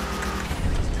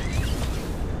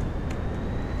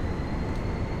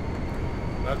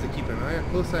 I'll have to keep an eye,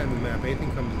 close eye on the map.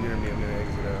 Anything comes near me, I'm gonna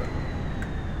exit out.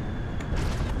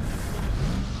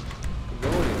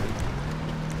 Going in.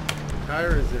 The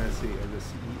tire is in a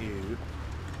CEU.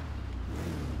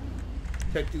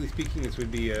 Technically speaking, this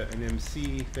would be an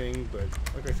MC thing, but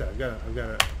like I said, I've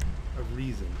got a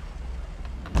reason.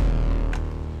 The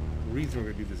reason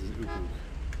we're gonna do this is Ukuk.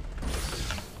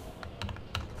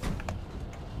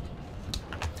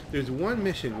 There's one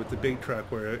mission with the big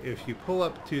truck where if you pull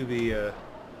up to the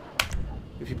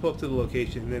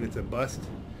location and then it's a bust,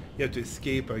 you have to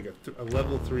escape like a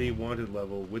level 3 wanted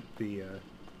level with the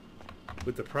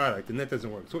product, and that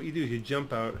doesn't work. So what you do is you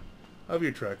jump out of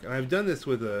your truck, and I've done this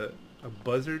with a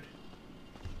buzzard.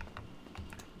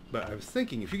 But I was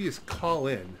thinking, if you could just call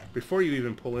in, before you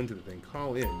even pull into the thing,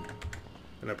 call in,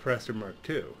 and I press or mark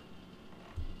 2.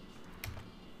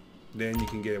 Then you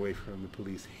can get away from the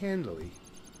police handily.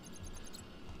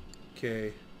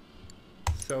 Okay.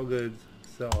 Sell goods,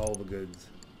 sell all the goods.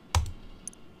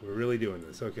 We're really doing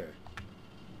this, okay.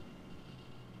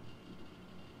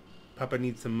 Papa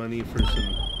needs some money for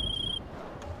some...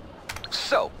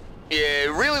 So,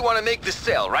 you really want to make this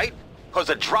sale, right? Because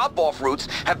the drop-off routes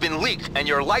have been leaked and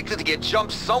you're likely to get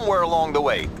jumped somewhere along the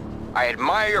way. I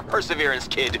admire your perseverance,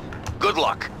 kid. Good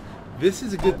luck. This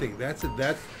is a good thing. That's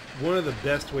one of the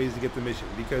best ways to get the mission,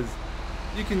 because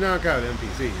you can knock out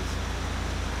NPCs.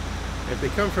 If they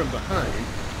come from behind,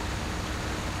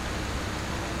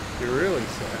 you're really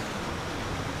set.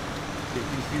 If you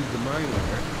just use the mine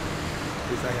layer,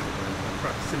 because I have a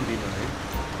proximity mine.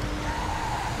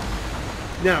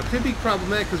 Now, it could be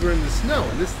problematic because we're in the snow,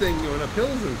 and this thing going up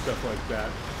hills and stuff like that.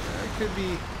 It could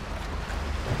be...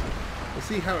 We'll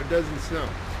see how it does in snow.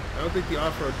 I don't think the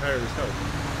off-road tires help.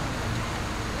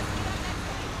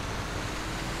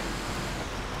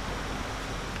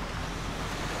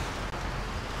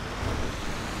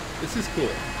 This is cool.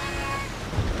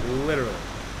 Literally.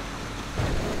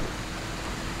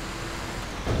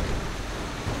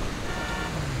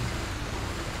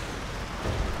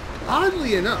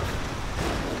 Oddly enough,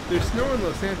 there's snow in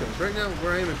Los Santos. Right now,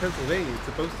 where I am in Pennsylvania, it's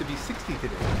supposed to be 60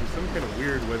 today. There's some kind of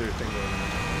weird weather thing going on.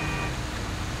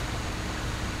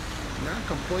 Not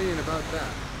complaining about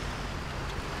that.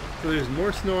 So there's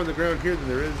more snow on the ground here than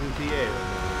there is in PA right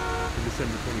now, on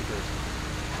December 21st.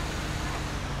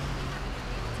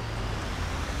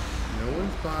 No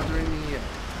one's bothering me yet.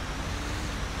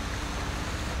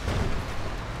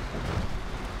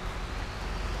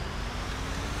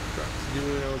 Truck's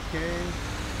doing okay.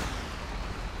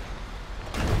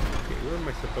 Okay, where am I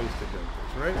supposed to dump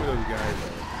this? Right where those guys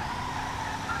are.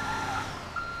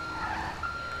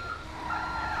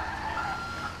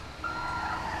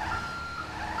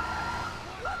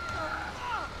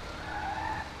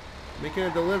 Making a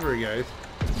delivery, guys.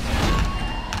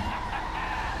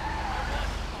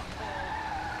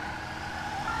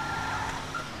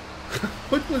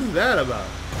 What was that about?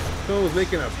 Someone was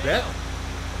making a bet?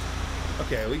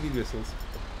 Okay, we can do this.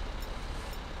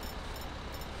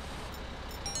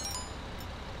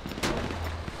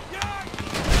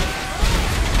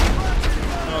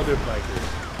 Oh, they're bikers.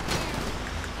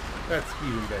 That's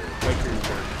even better. Bikers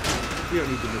are... We don't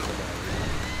need to miss a lot.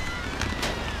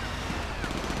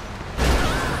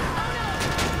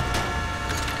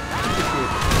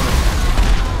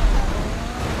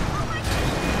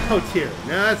 Oh, tear.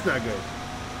 Nah, that's not good.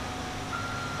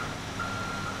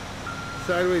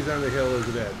 Sideways on the hill is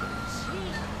a bad thing.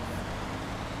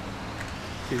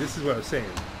 See, this is what I was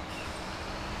saying.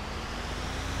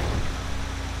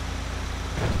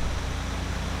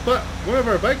 But one of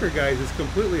our biker guys is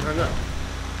completely hung up.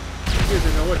 He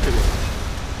doesn't know what to do.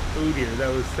 Oh dear, that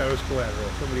was collateral.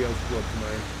 Somebody else blew up to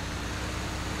mine.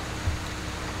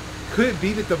 Could it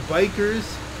be that the bikers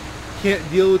can't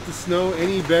deal with the snow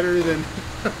any better than...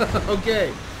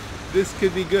 Okay, this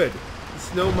could be good. The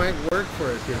snow might work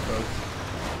for us here, folks.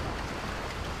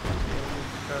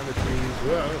 Found the trees.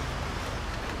 Whoa.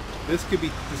 This could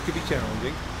be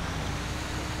challenging.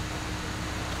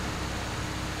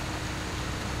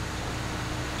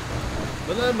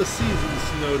 But I'm a seasoned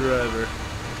snow driver.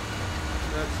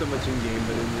 Not so much in game,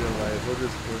 but in real life. We'll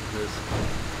just work this.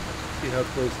 See how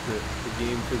close the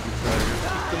game physics are.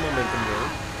 Keep the momentum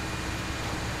going.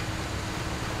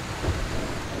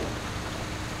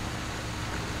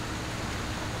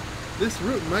 This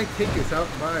route might take us out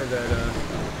by that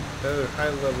other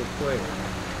high-level player.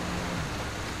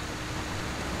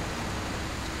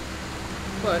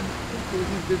 But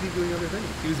he's busy doing other things.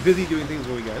 He was busy doing things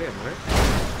when we got in, right?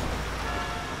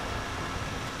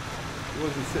 He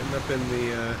wasn't sitting up in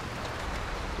the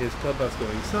his clubhouse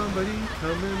going, "Somebody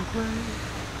come and play.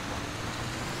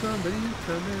 Somebody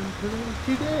come and play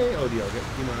today." Oh, dear, I'll get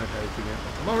demonetized again.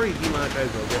 I'm already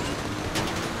demonetized, I'll get.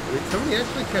 Did somebody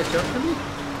actually catch up to me?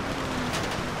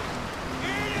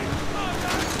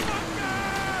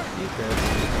 Eat that.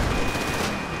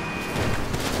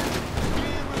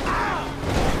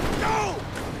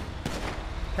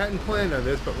 Hadn't planned on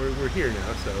this, but we're here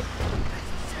now, so.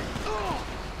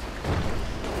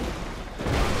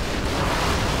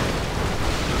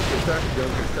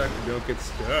 Don't get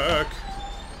stuck.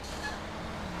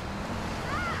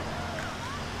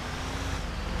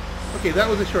 Okay, that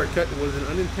was a shortcut. It was an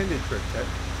unintended shortcut.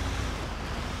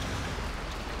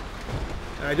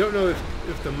 I don't know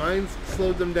if the mines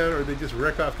slowed them down or they just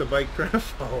wreck off the bike trying to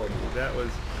follow me. That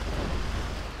was,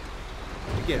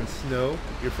 again, snow,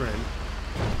 your friend.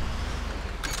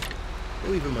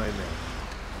 We'll leave in mind that.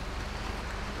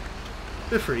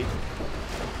 They're free.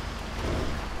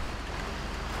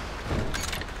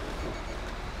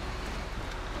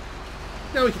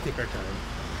 Now we can take our time.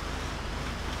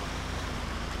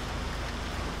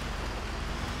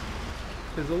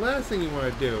 Because the last thing you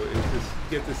want to do is just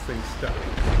get this thing stuck.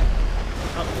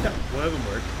 Oh, yeah, one of them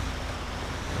worked.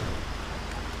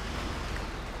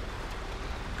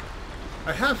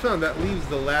 I have found that leaves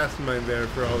the last mine there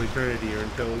for all eternity or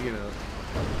until, you know,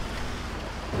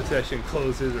 the session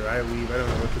closes or I leave. I don't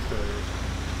know what the story is.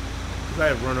 Because I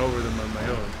have run over them on my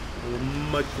own.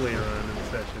 Much later on in the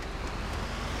session.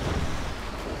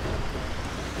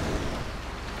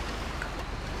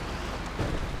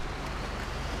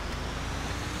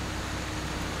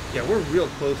 Yeah, we're real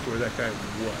close to where that guy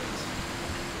was.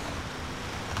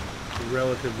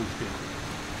 Relatively speaking.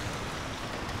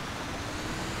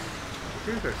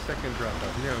 Here's our second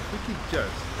drop-off. Now, if we could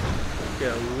just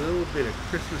get a little bit of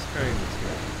Christmas kindness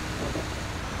here.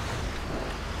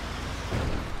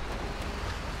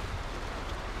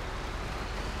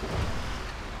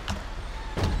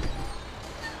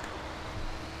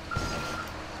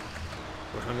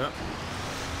 We're hung up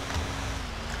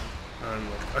on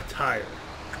a tire.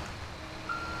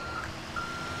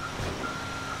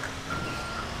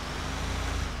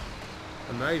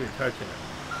 I'm not even touching it.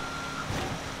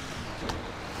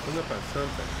 Hung up on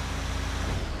something.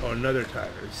 Oh, another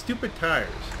tire. Stupid tires.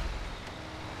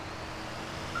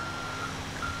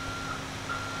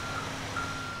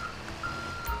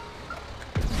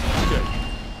 Good.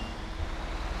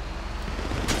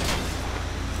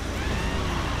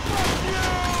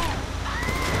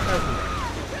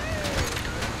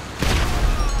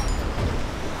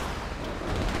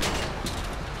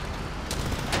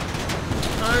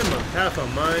 I'm of half a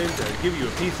mind to give you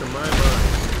a piece of my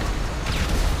mind.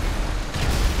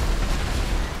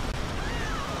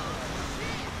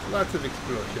 Lots of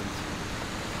explosions.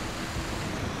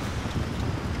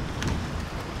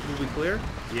 Will we clear?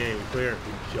 Yeah, we clear.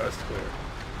 We just clear.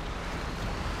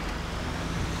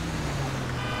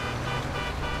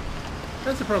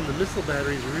 That's the problem. The missile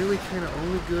battery is really kind of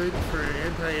only good for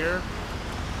anti-air.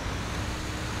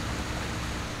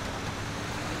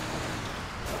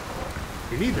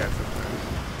 You need that sometimes.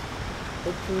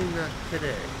 Hopefully not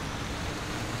today.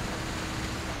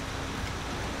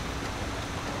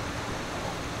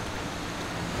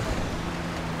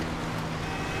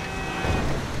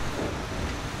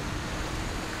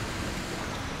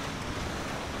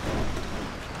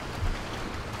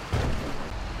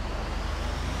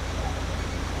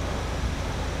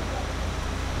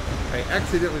 I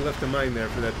accidentally left a mine there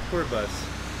for that poor bus.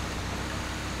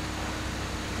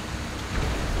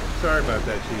 Sorry about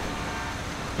that, Chief.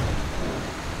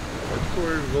 That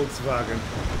poor Volkswagen.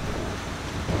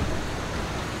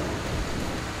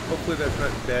 Hopefully that's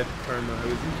not bad karma. I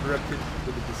was interrupted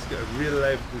with a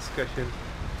real-life discussion,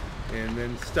 and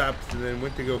then stopped, and then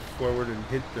went to go forward and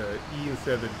hit the E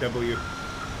instead of the W.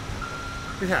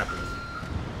 It happens.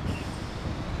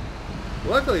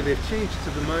 Luckily, they've changed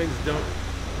so the mines don't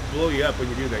blow you up when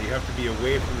you do that. You have to be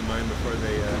away from the mine before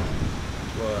they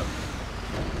blow up.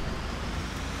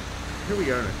 Here we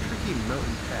are on a tricky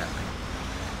mountain path.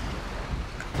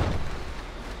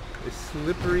 It's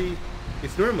slippery.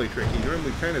 It's normally tricky,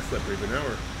 normally kind of slippery, but now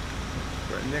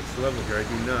we're at next level here. I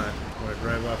do not want to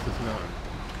drive off this mountain.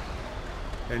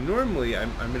 And normally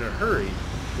I'm in a hurry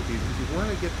with these because you want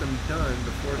to get them done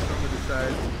before someone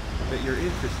decides that you're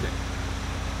interesting.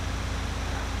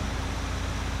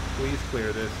 Please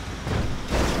clear this.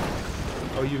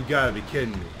 Oh, you've got to be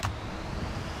kidding me.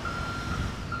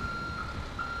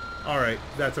 Alright,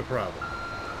 that's a problem.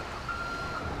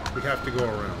 We have to go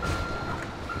around.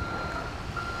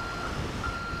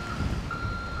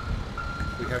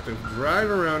 We have to drive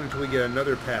around until we get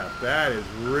another path. That is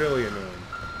really annoying.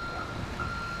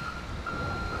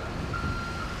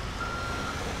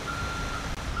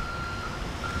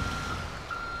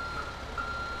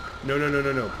 No, no, no,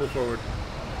 no, no. Pull forward.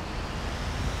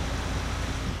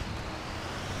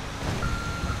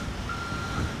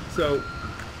 So,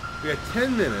 we got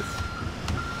 10 minutes.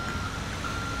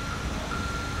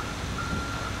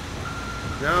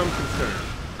 Now I'm concerned.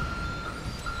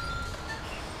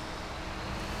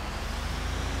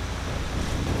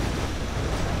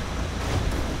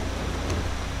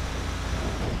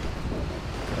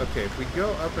 Okay, if we go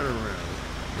up and around.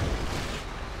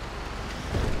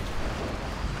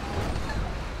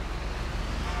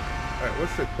 Alright,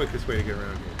 what's the quickest way to get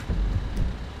around here?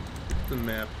 The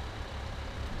map.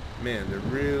 Man, they're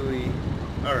really...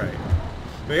 Alright.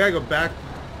 We gotta go back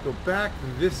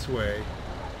this way,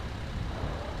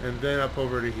 and then up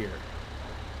over to here.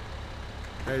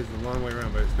 That is the long way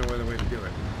around, but there's no other way to do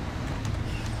it.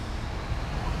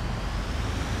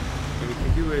 And we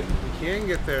can do it, we can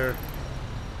get there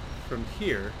from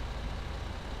here.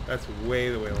 That's way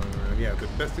the way along around. Yeah, the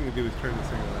best thing to do is turn this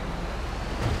thing around.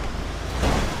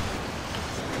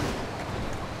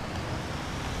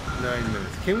 9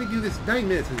 minutes. Can we do this? 9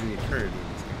 minutes is an eternity in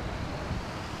this game.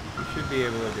 We should be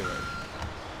able to do it.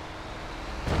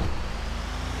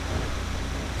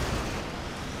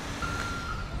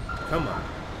 Come on.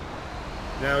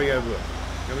 Now we gotta look.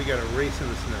 Now we gotta race in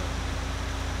the snow.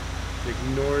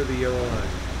 Ignore the yellow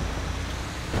line.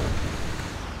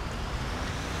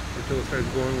 Until it starts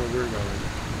going where we're going.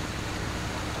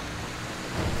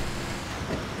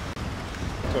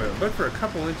 Boy, but for a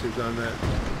couple inches on that,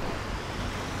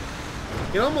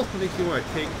 it almost makes you want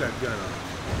to take that gun off,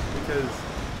 because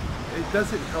it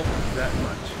doesn't help that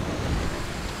much.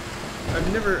 I've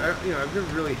never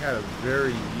really had a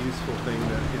very useful thing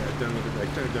that I've done with it. I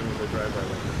could have done with a drive-by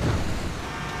like this.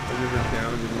 I've never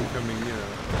downed an incoming,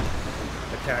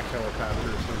 attack helicopter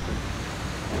or something.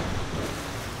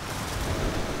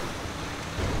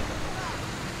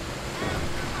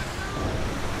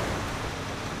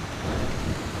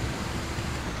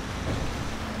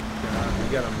 We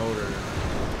got a motor now.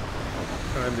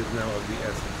 Time is now of the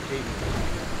essence. 8 minutes.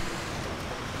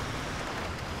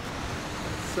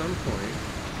 At some point,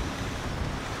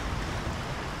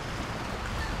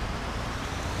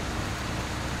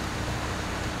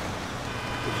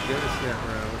 it's gonna snap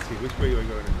around. Let's see, which way do I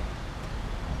go now?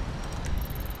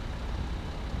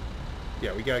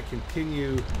 Yeah, we gotta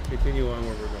continue on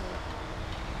where we're going.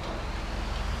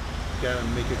 Gotta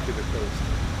make it to the coast.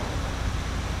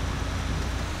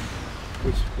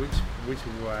 Which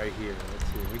Y here? Let's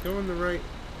see. We go on the right.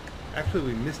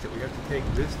 Actually, we missed it. We have to take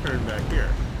this turn back here.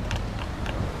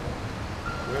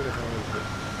 Where the hell is it?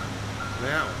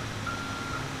 Now,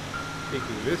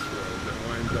 taking this road that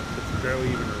winds up. It's barely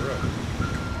even a road.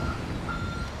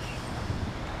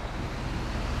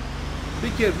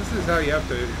 See, kids, this is how you have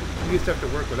to. You just have to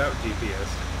work without GPS.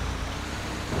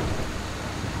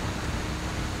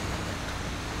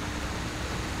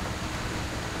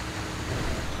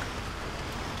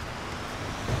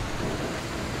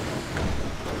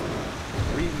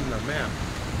 Map.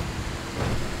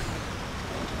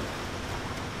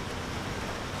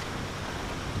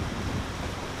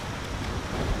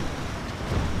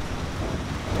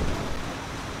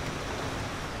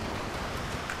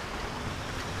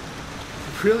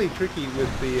 It's really tricky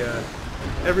with the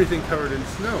everything covered in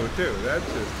snow too. That's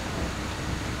just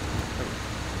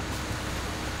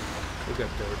we'll get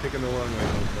there. We're taking the long way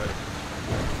home, but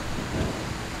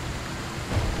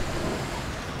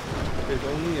there's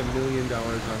only $1 million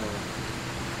on it.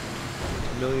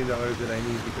 $1 million that I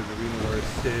need because the Arena War is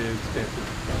so expensive.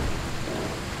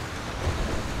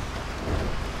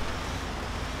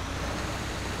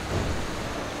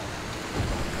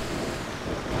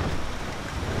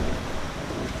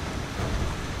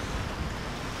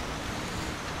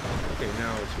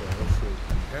 which way. Let's see.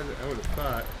 I would have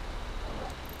thought.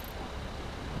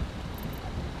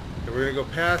 Okay, we're going to go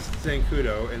past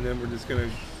Zancudo, and then we're just going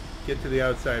to get to the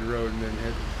outside road and then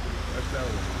head that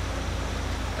way.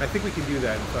 I think we can do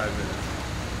that in 5 minutes.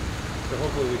 So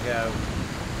hopefully we have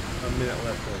a minute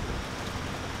left over.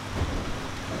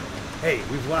 Hey,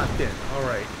 we've locked in. All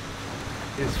right.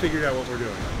 It's figured out what we're doing.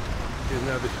 It is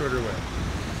now the shorter way.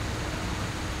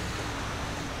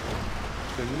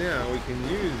 So now we can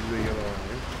use the yellow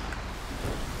line.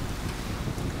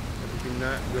 We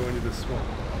cannot go into the swamp.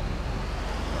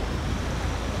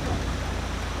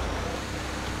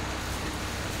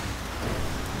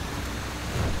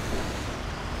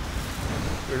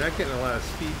 We're not getting a lot of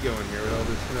speed going here with all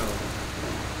this snow.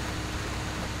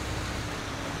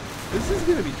 This is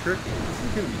going to be tricky. This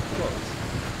is going to be close.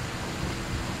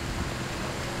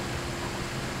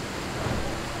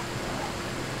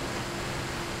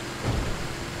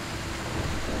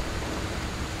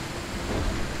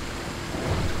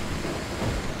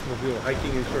 We'll do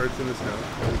hiking in shorts in the snow.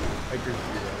 Hikers do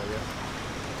that, I guess.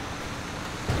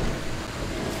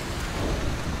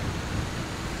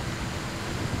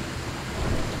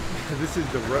 This is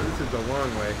the road. This is the long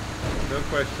way. No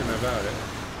question about it.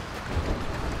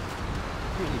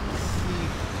 Can't even see.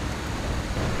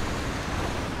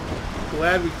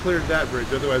 Glad we cleared that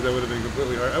bridge. Otherwise, I would have been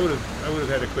completely hard. I would have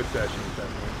had to quit session at that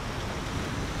point.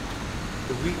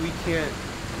 But we can't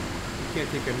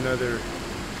take another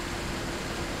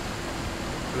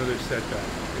setback.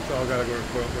 It's all got to work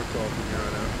well from here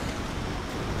on out.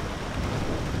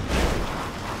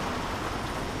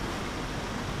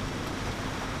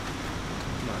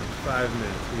 5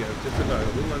 minutes. We got just about a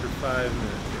little under 5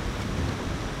 minutes here.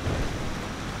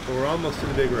 But we're almost to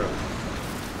the big road.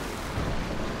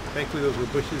 Thankfully those were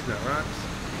bushes, not rocks.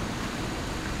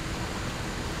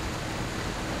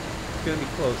 It's gonna be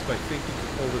close, but I think we can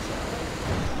pull this off.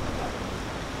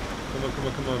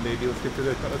 Come on, baby. Let's get to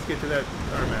that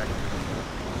tarmac.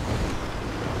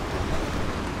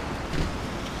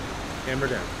 Hammer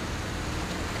down.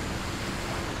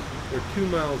 We're 2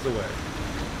 miles away.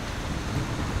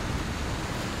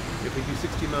 If we do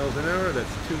 60 miles an hour,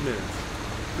 that's 2 minutes.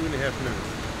 2.5 minutes.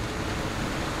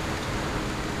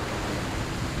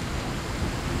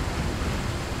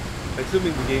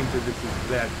 Assuming the game says this is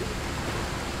that good.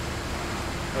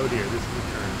 Oh dear, this is a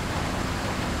turn.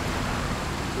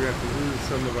 We're going to have to lose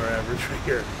some of our average right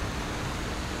here.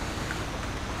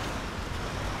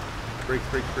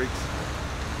 Brakes.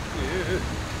 Yeah.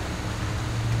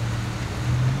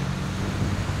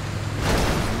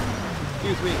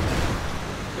 Excuse me.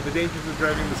 The dangers of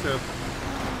driving in the snow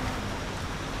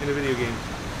in a video game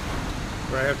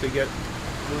where I have to get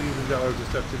millions of dollars of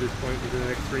stuff to this point within the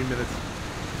next 3 minutes.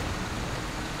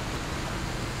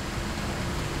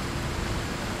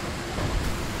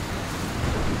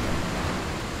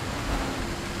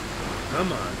 Come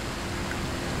on.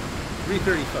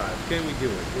 3:35. Can we do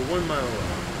it? We're 1 mile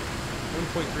away.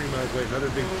 1.3 miles away. Another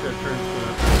big turn going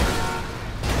up.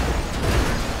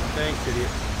 Thanks, idiot.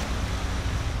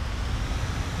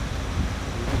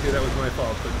 Yeah, that was my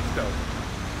fault, but still.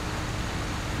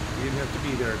 You didn't have to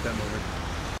be there at that moment.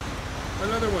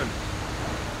 Another one.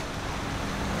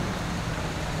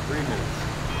 3 minutes.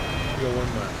 We go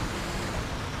 1 mile.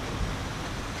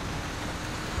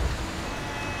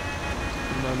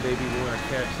 Come on, baby. We want to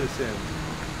catch this in.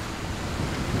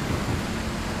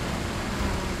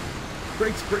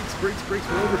 Brakes.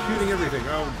 We're overshooting everything.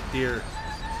 Oh, dear.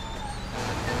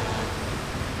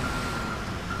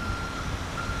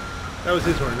 That was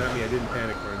his horn, not me. I didn't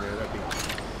panic horn there. That'd be...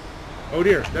 Oh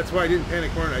dear, that's why I didn't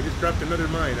panic horn. I just dropped another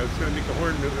mine. I was going to make a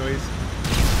horn noise.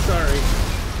 Sorry.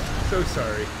 So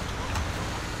sorry.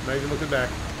 Not even looking back.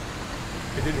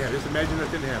 It didn't happen. Just imagine that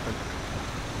didn't happen.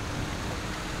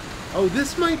 Oh,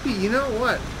 this might be... You know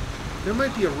what? There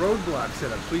might be a roadblock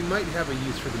set up, so we might have a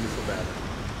use for the missile battery.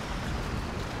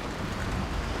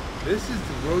 This is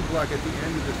the roadblock at the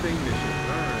end of the thing mission.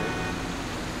 Alright.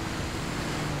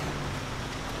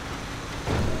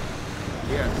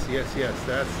 Yes,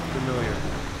 that's familiar.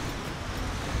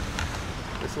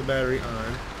 Missile battery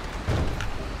on.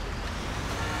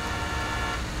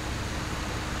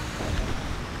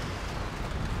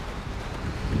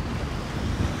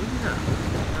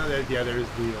 Yeah, there's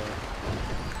the...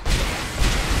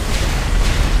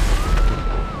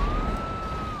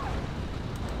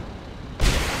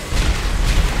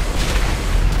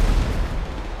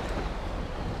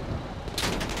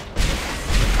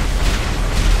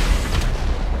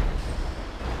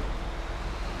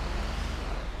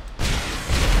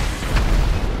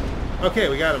 Okay,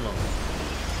 we got them all.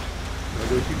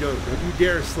 Don't you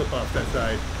dare slip off that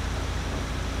side.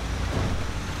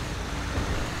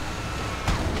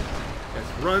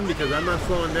 Run, because I'm not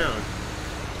slowing down.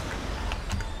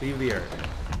 Leave the area.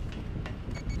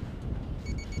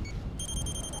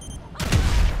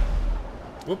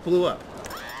 What blew up?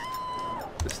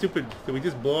 The stupid... Did we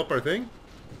just blow up our thing?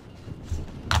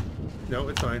 No,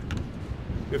 it's fine.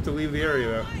 We have to leave the area,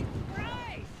 though.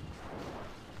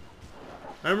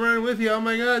 I'm running with you. Oh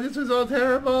my god, this was all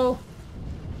terrible.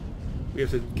 We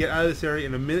have to get out of this area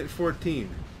in 1:14.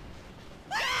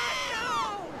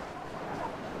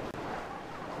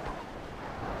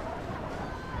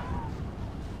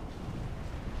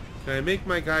 Can I make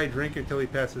my guy drink until he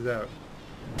passes out?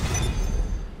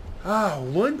 Ah,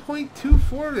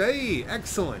 1.24. Hey,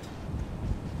 excellent.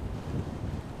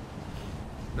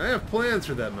 I have plans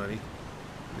for that money.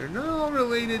 They're not all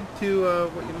related to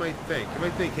what you might think. You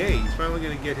might think, hey, he's finally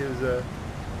going to get his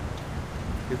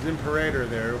Imperator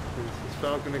there, his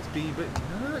Falcon XP, but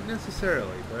not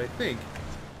necessarily. But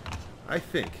I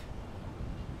think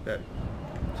that,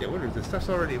 yeah, what is this? Stuff's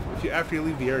already, after you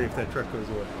leave the area, if that truck goes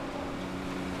away.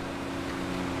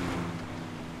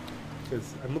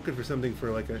 Because I'm looking for something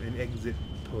for like an exit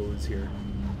pose here.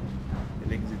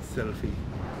 An exit selfie.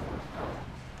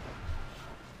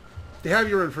 They have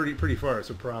you run pretty far,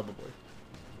 so probably.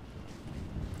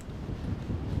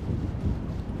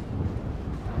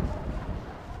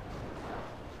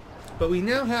 But we're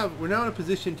now in a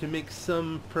position to make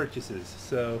some purchases.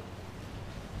 So,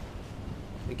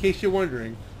 in case you're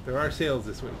wondering, there are sales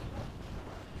this week.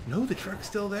 No, the truck's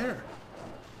still there.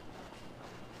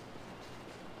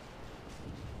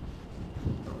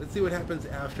 Let's see what happens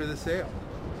after the sale.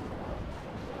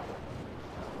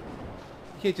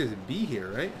 You can't just be here,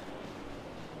 right?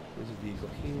 There's a vehicle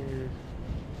here.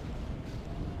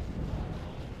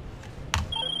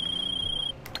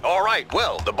 All right,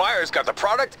 well, the buyers got the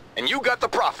product, and you got the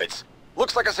profits.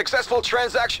 Looks like a successful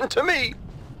transaction to me.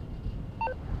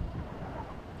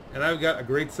 And I've got a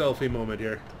great selfie moment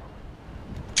here.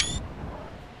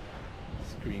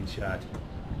 Screenshot.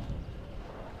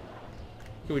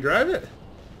 Can we drive it?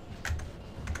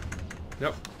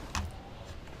 Nope.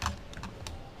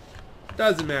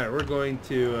 Doesn't matter. We're going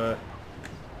to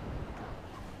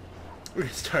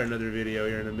start another video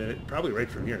here in a minute. Probably right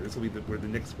from here. This will be where the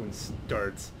next one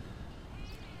starts.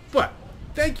 But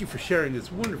thank you for sharing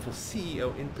this wonderful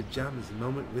CEO in Pajamas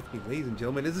moment with me, ladies and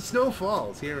gentlemen, as the snow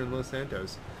falls here in Los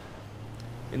Santos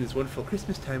in this wonderful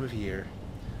Christmas time of year.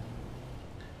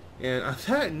 And on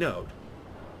that note,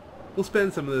 we'll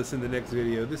spend some of this in the next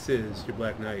video. This is your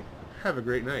Black Knight. Have a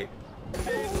great night.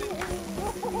 Yeah,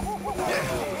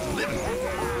 living.